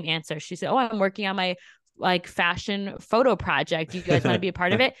the same answer. She said, oh, I'm working on my like fashion photo project. You guys want to be a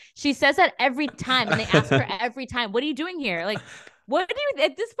part of it? She says that every time, and they ask her every time, what are you doing here? Like, what do you,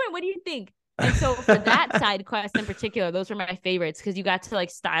 at this point, what do you think? And so for that side quest in particular, those were my favorites because you got to like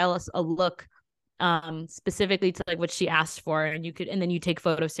style a look specifically to like what she asked for, and then you take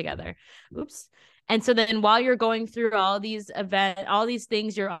photos together. Oops. And so then while you're going through all these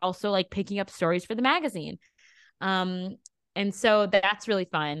things, you're also like picking up stories for the magazine. And so that's really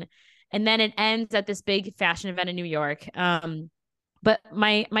fun. And then it ends at this big fashion event in New York. But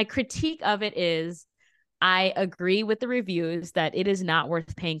my critique of it is I agree with the reviews that it is not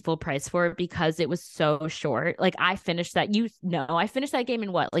worth paying full price for because it was so short. Like I finished that game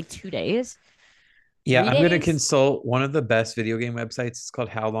in what, like 2 days? Yeah, 3 I'm going to days? consult one of the best video game websites. It's called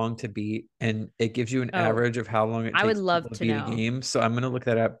How Long to Beat, and it gives you an average of how long it I would takes love people to beat know. a game. So I'm going to look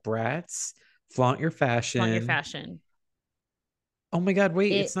that up. Bratz, Flaunt Your Fashion. Flaunt Your Fashion. Oh my God,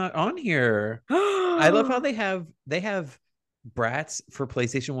 wait, it's not on here. I love how they have Bratz for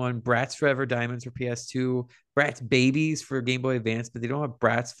PlayStation 1, Bratz Forever Diamonds for PS2, Bratz Babies for Game Boy Advance, but they don't have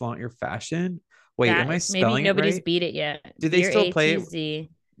Bratz Flaunt Your Fashion. Wait, am I spelling maybe nobody's it right? beat it yet. Do they still play it? B-R-A-T-Z.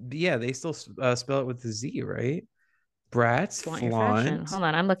 Yeah, they still spell it with the Z, right? Bratz Flaunt Your Fashion. Hold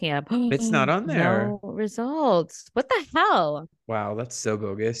on, I'm looking up. It's not on there. No results. What the hell? Wow, that's so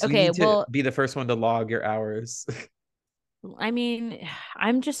bogus. Okay, you need to be the first one to log your hours. I mean,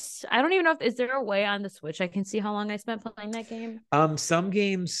 I don't even know is there a way on the Switch I can see how long I spent playing that game? Some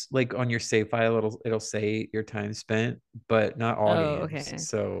games, like on your save file, it'll say your time spent, but not all games. Okay.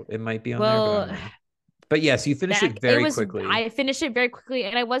 So it might be on there, but I don't know. But yes, you finished it very quickly. I finished it very quickly,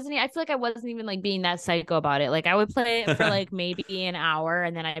 and I feel like I wasn't even like being that psycho about it. Like I would play it for like maybe an hour,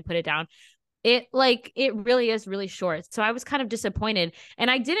 and then I put it down. It really is really short. So I was kind of disappointed, and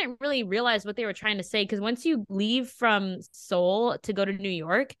I didn't really realize what they were trying to say, because once you leave from Seoul to go to New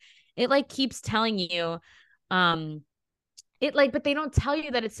York, it like keeps telling you, but they don't tell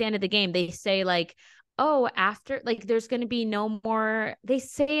you that it's the end of the game. They say like, oh, after, like, there's going to be no more. They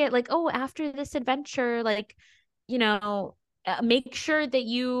say it like, oh, after this adventure, like, make sure that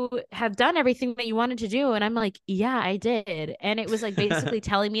you have done everything that you wanted to do. And I'm like, yeah, I did. And it was like basically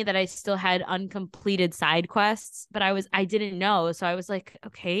telling me that I still had uncompleted side quests, but I didn't know. So I was like,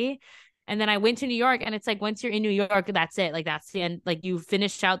 okay. And then I went to New York, and it's like, once you're in New York, that's it. Like, that's the end. Like, you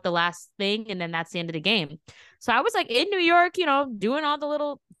finish out the last thing, and then that's the end of the game. So I was like in New York, doing all the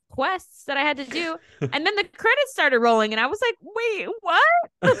little quests that I had to do. And then the credits started rolling, and I was like, wait,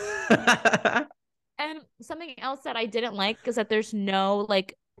 what? And something else that I didn't like is that there's no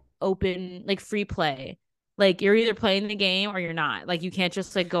like open, like free play. Like you're either playing the game or you're not. Like you can't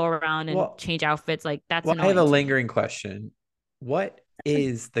just like go around and change outfits. Like that's annoying. I have a lingering question. What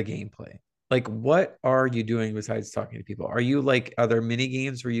is the gameplay? Like, what are you doing besides talking to people? Are there mini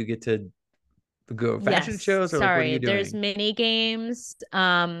games where you get to go fashion shows? Or what are you doing? There's mini games.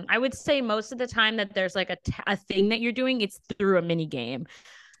 I would say most of the time that there's like a thing that you're doing, it's through a mini game.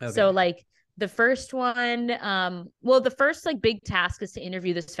 Okay. So like the first one, the first like big task is to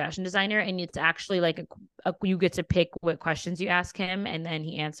interview this fashion designer, and it's actually like you get to pick what questions you ask him, and then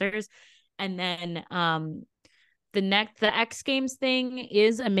he answers. And then the X Games thing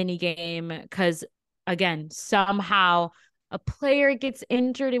is a mini game, because again, somehow a player gets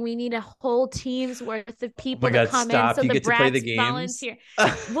injured and we need a whole team's worth of people to come in. So you the get to play the Bratz games? Volunteer.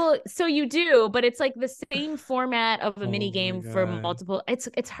 Well, so you do, but it's like the same format of a mini game for multiple.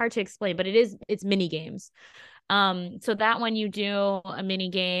 It's hard to explain, but it's mini games. So that one you do a mini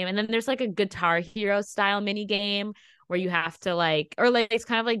game, and then there's like a Guitar Hero style mini game where you have to it's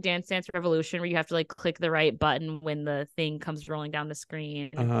kind of like Dance Dance Revolution, where you have to like click the right button when the thing comes rolling down the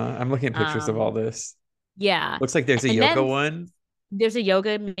screen. I'm looking at pictures of all this. Yeah. Looks like there's a yoga one. There's a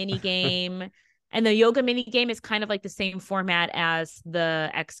yoga mini game. And the yoga mini game is kind of like the same format as the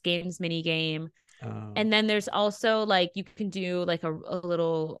X Games mini game. And then there's also like you can do like a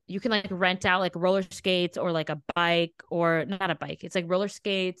little, you can like rent out like roller skates or like a bike, or not a bike. It's like roller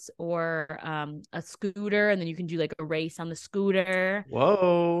skates or a scooter, and then you can do like a race on the scooter.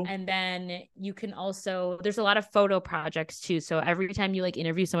 Whoa. And then you can also, there's a lot of photo projects too. So every time you like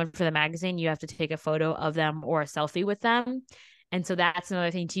interview someone for the magazine, you have to take a photo of them or a selfie with them. And so that's another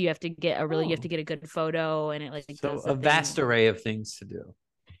thing too. You have to get you have to get a good photo, and it like so a vast array of things to do.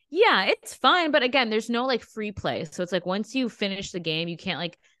 Yeah, it's fun, but again, there's no like free play. So it's like once you finish the game, you can't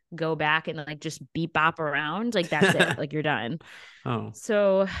like go back and like just beep bop around. Like that's it. Like you're done. Oh.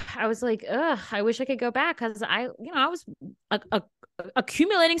 So I was like, I wish I could go back, because I was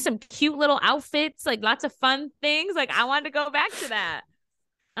accumulating some cute little outfits, like lots of fun things. Like I wanted to go back to that.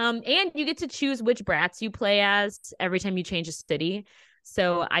 And you get to choose which Bratz you play as every time you change a city.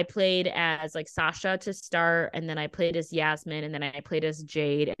 So I played as like Sasha to start, and then I played as Yasmin, and then I played as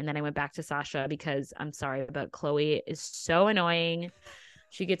Jade, and then I went back to Sasha because I'm sorry, but Chloe is so annoying.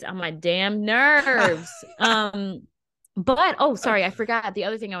 She gets on my damn nerves. But sorry, I forgot the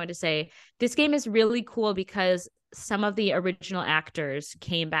other thing I wanted to say. This game is really cool because some of the original actors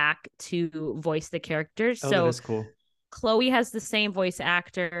came back to voice the characters. Oh, So that is cool. Chloe has the same voice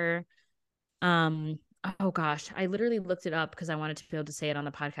actor. Oh gosh, I literally looked it up because I wanted to be able to say it on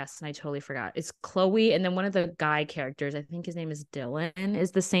the podcast and I totally forgot. It's Chloe, and then one of the guy characters, I think his name is Dylan,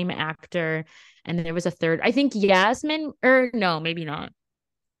 is the same actor. And there was a third, I think Yasmin, or no, maybe not.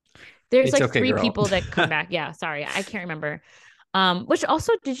 There's It's like okay, three girl. people that come back. Yeah, sorry, I can't remember. Which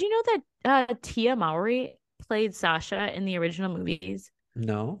also, did you know that Tia Mowry played Sasha in the original movies?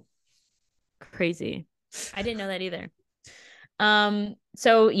 No. Crazy. I didn't know that either.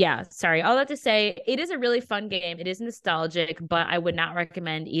 So yeah, sorry. All that to say, it is a really fun game. It is nostalgic, but I would not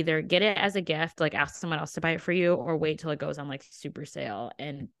recommend either get it as a gift, like ask someone else to buy it for you, or wait till it goes on like super sale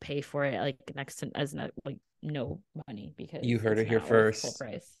and pay for it like next to as not like no money because You heard it's it here not worth full first.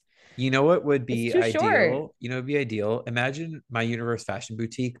 price. You know what would be It's too ideal? short. You know, it'd be ideal. Imagine My Universe Fashion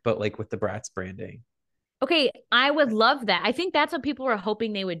Boutique, but like with the Bratz branding. Okay, I would love that. I think that's what people were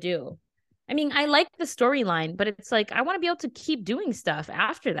hoping they would do. I mean, I like the storyline, but it's like I want to be able to keep doing stuff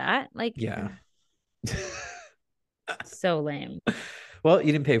after that. Like, Yeah. so lame. Well,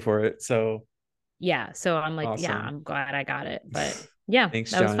 you didn't pay for it, so Yeah. So I'm like, yeah, awesome. I'm glad I got it. But yeah,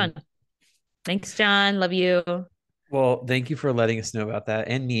 Thanks, that was John. fun. Thanks, John. Love you. Well, thank you for letting us know about that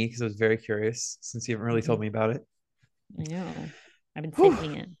and me because I was very curious since you haven't really told me about it. I know. I've been Whew.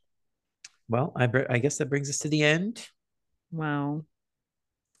 saving it. Well, I guess that brings us to the end. Wow.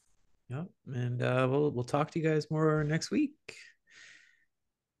 Yep, and we'll talk to you guys more next week.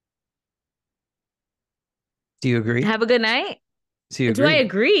 Do you agree? Have a good night. Do you Do I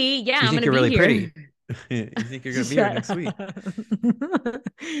agree? Yeah, You I'm think gonna you're be really here. pretty? You think you're gonna be here next week?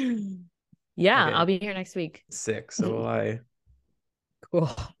 Yeah, Okay. I'll be here next week. Sick. So will I. Cool.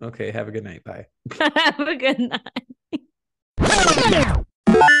 Okay. Have a good night. Bye. Have a good night.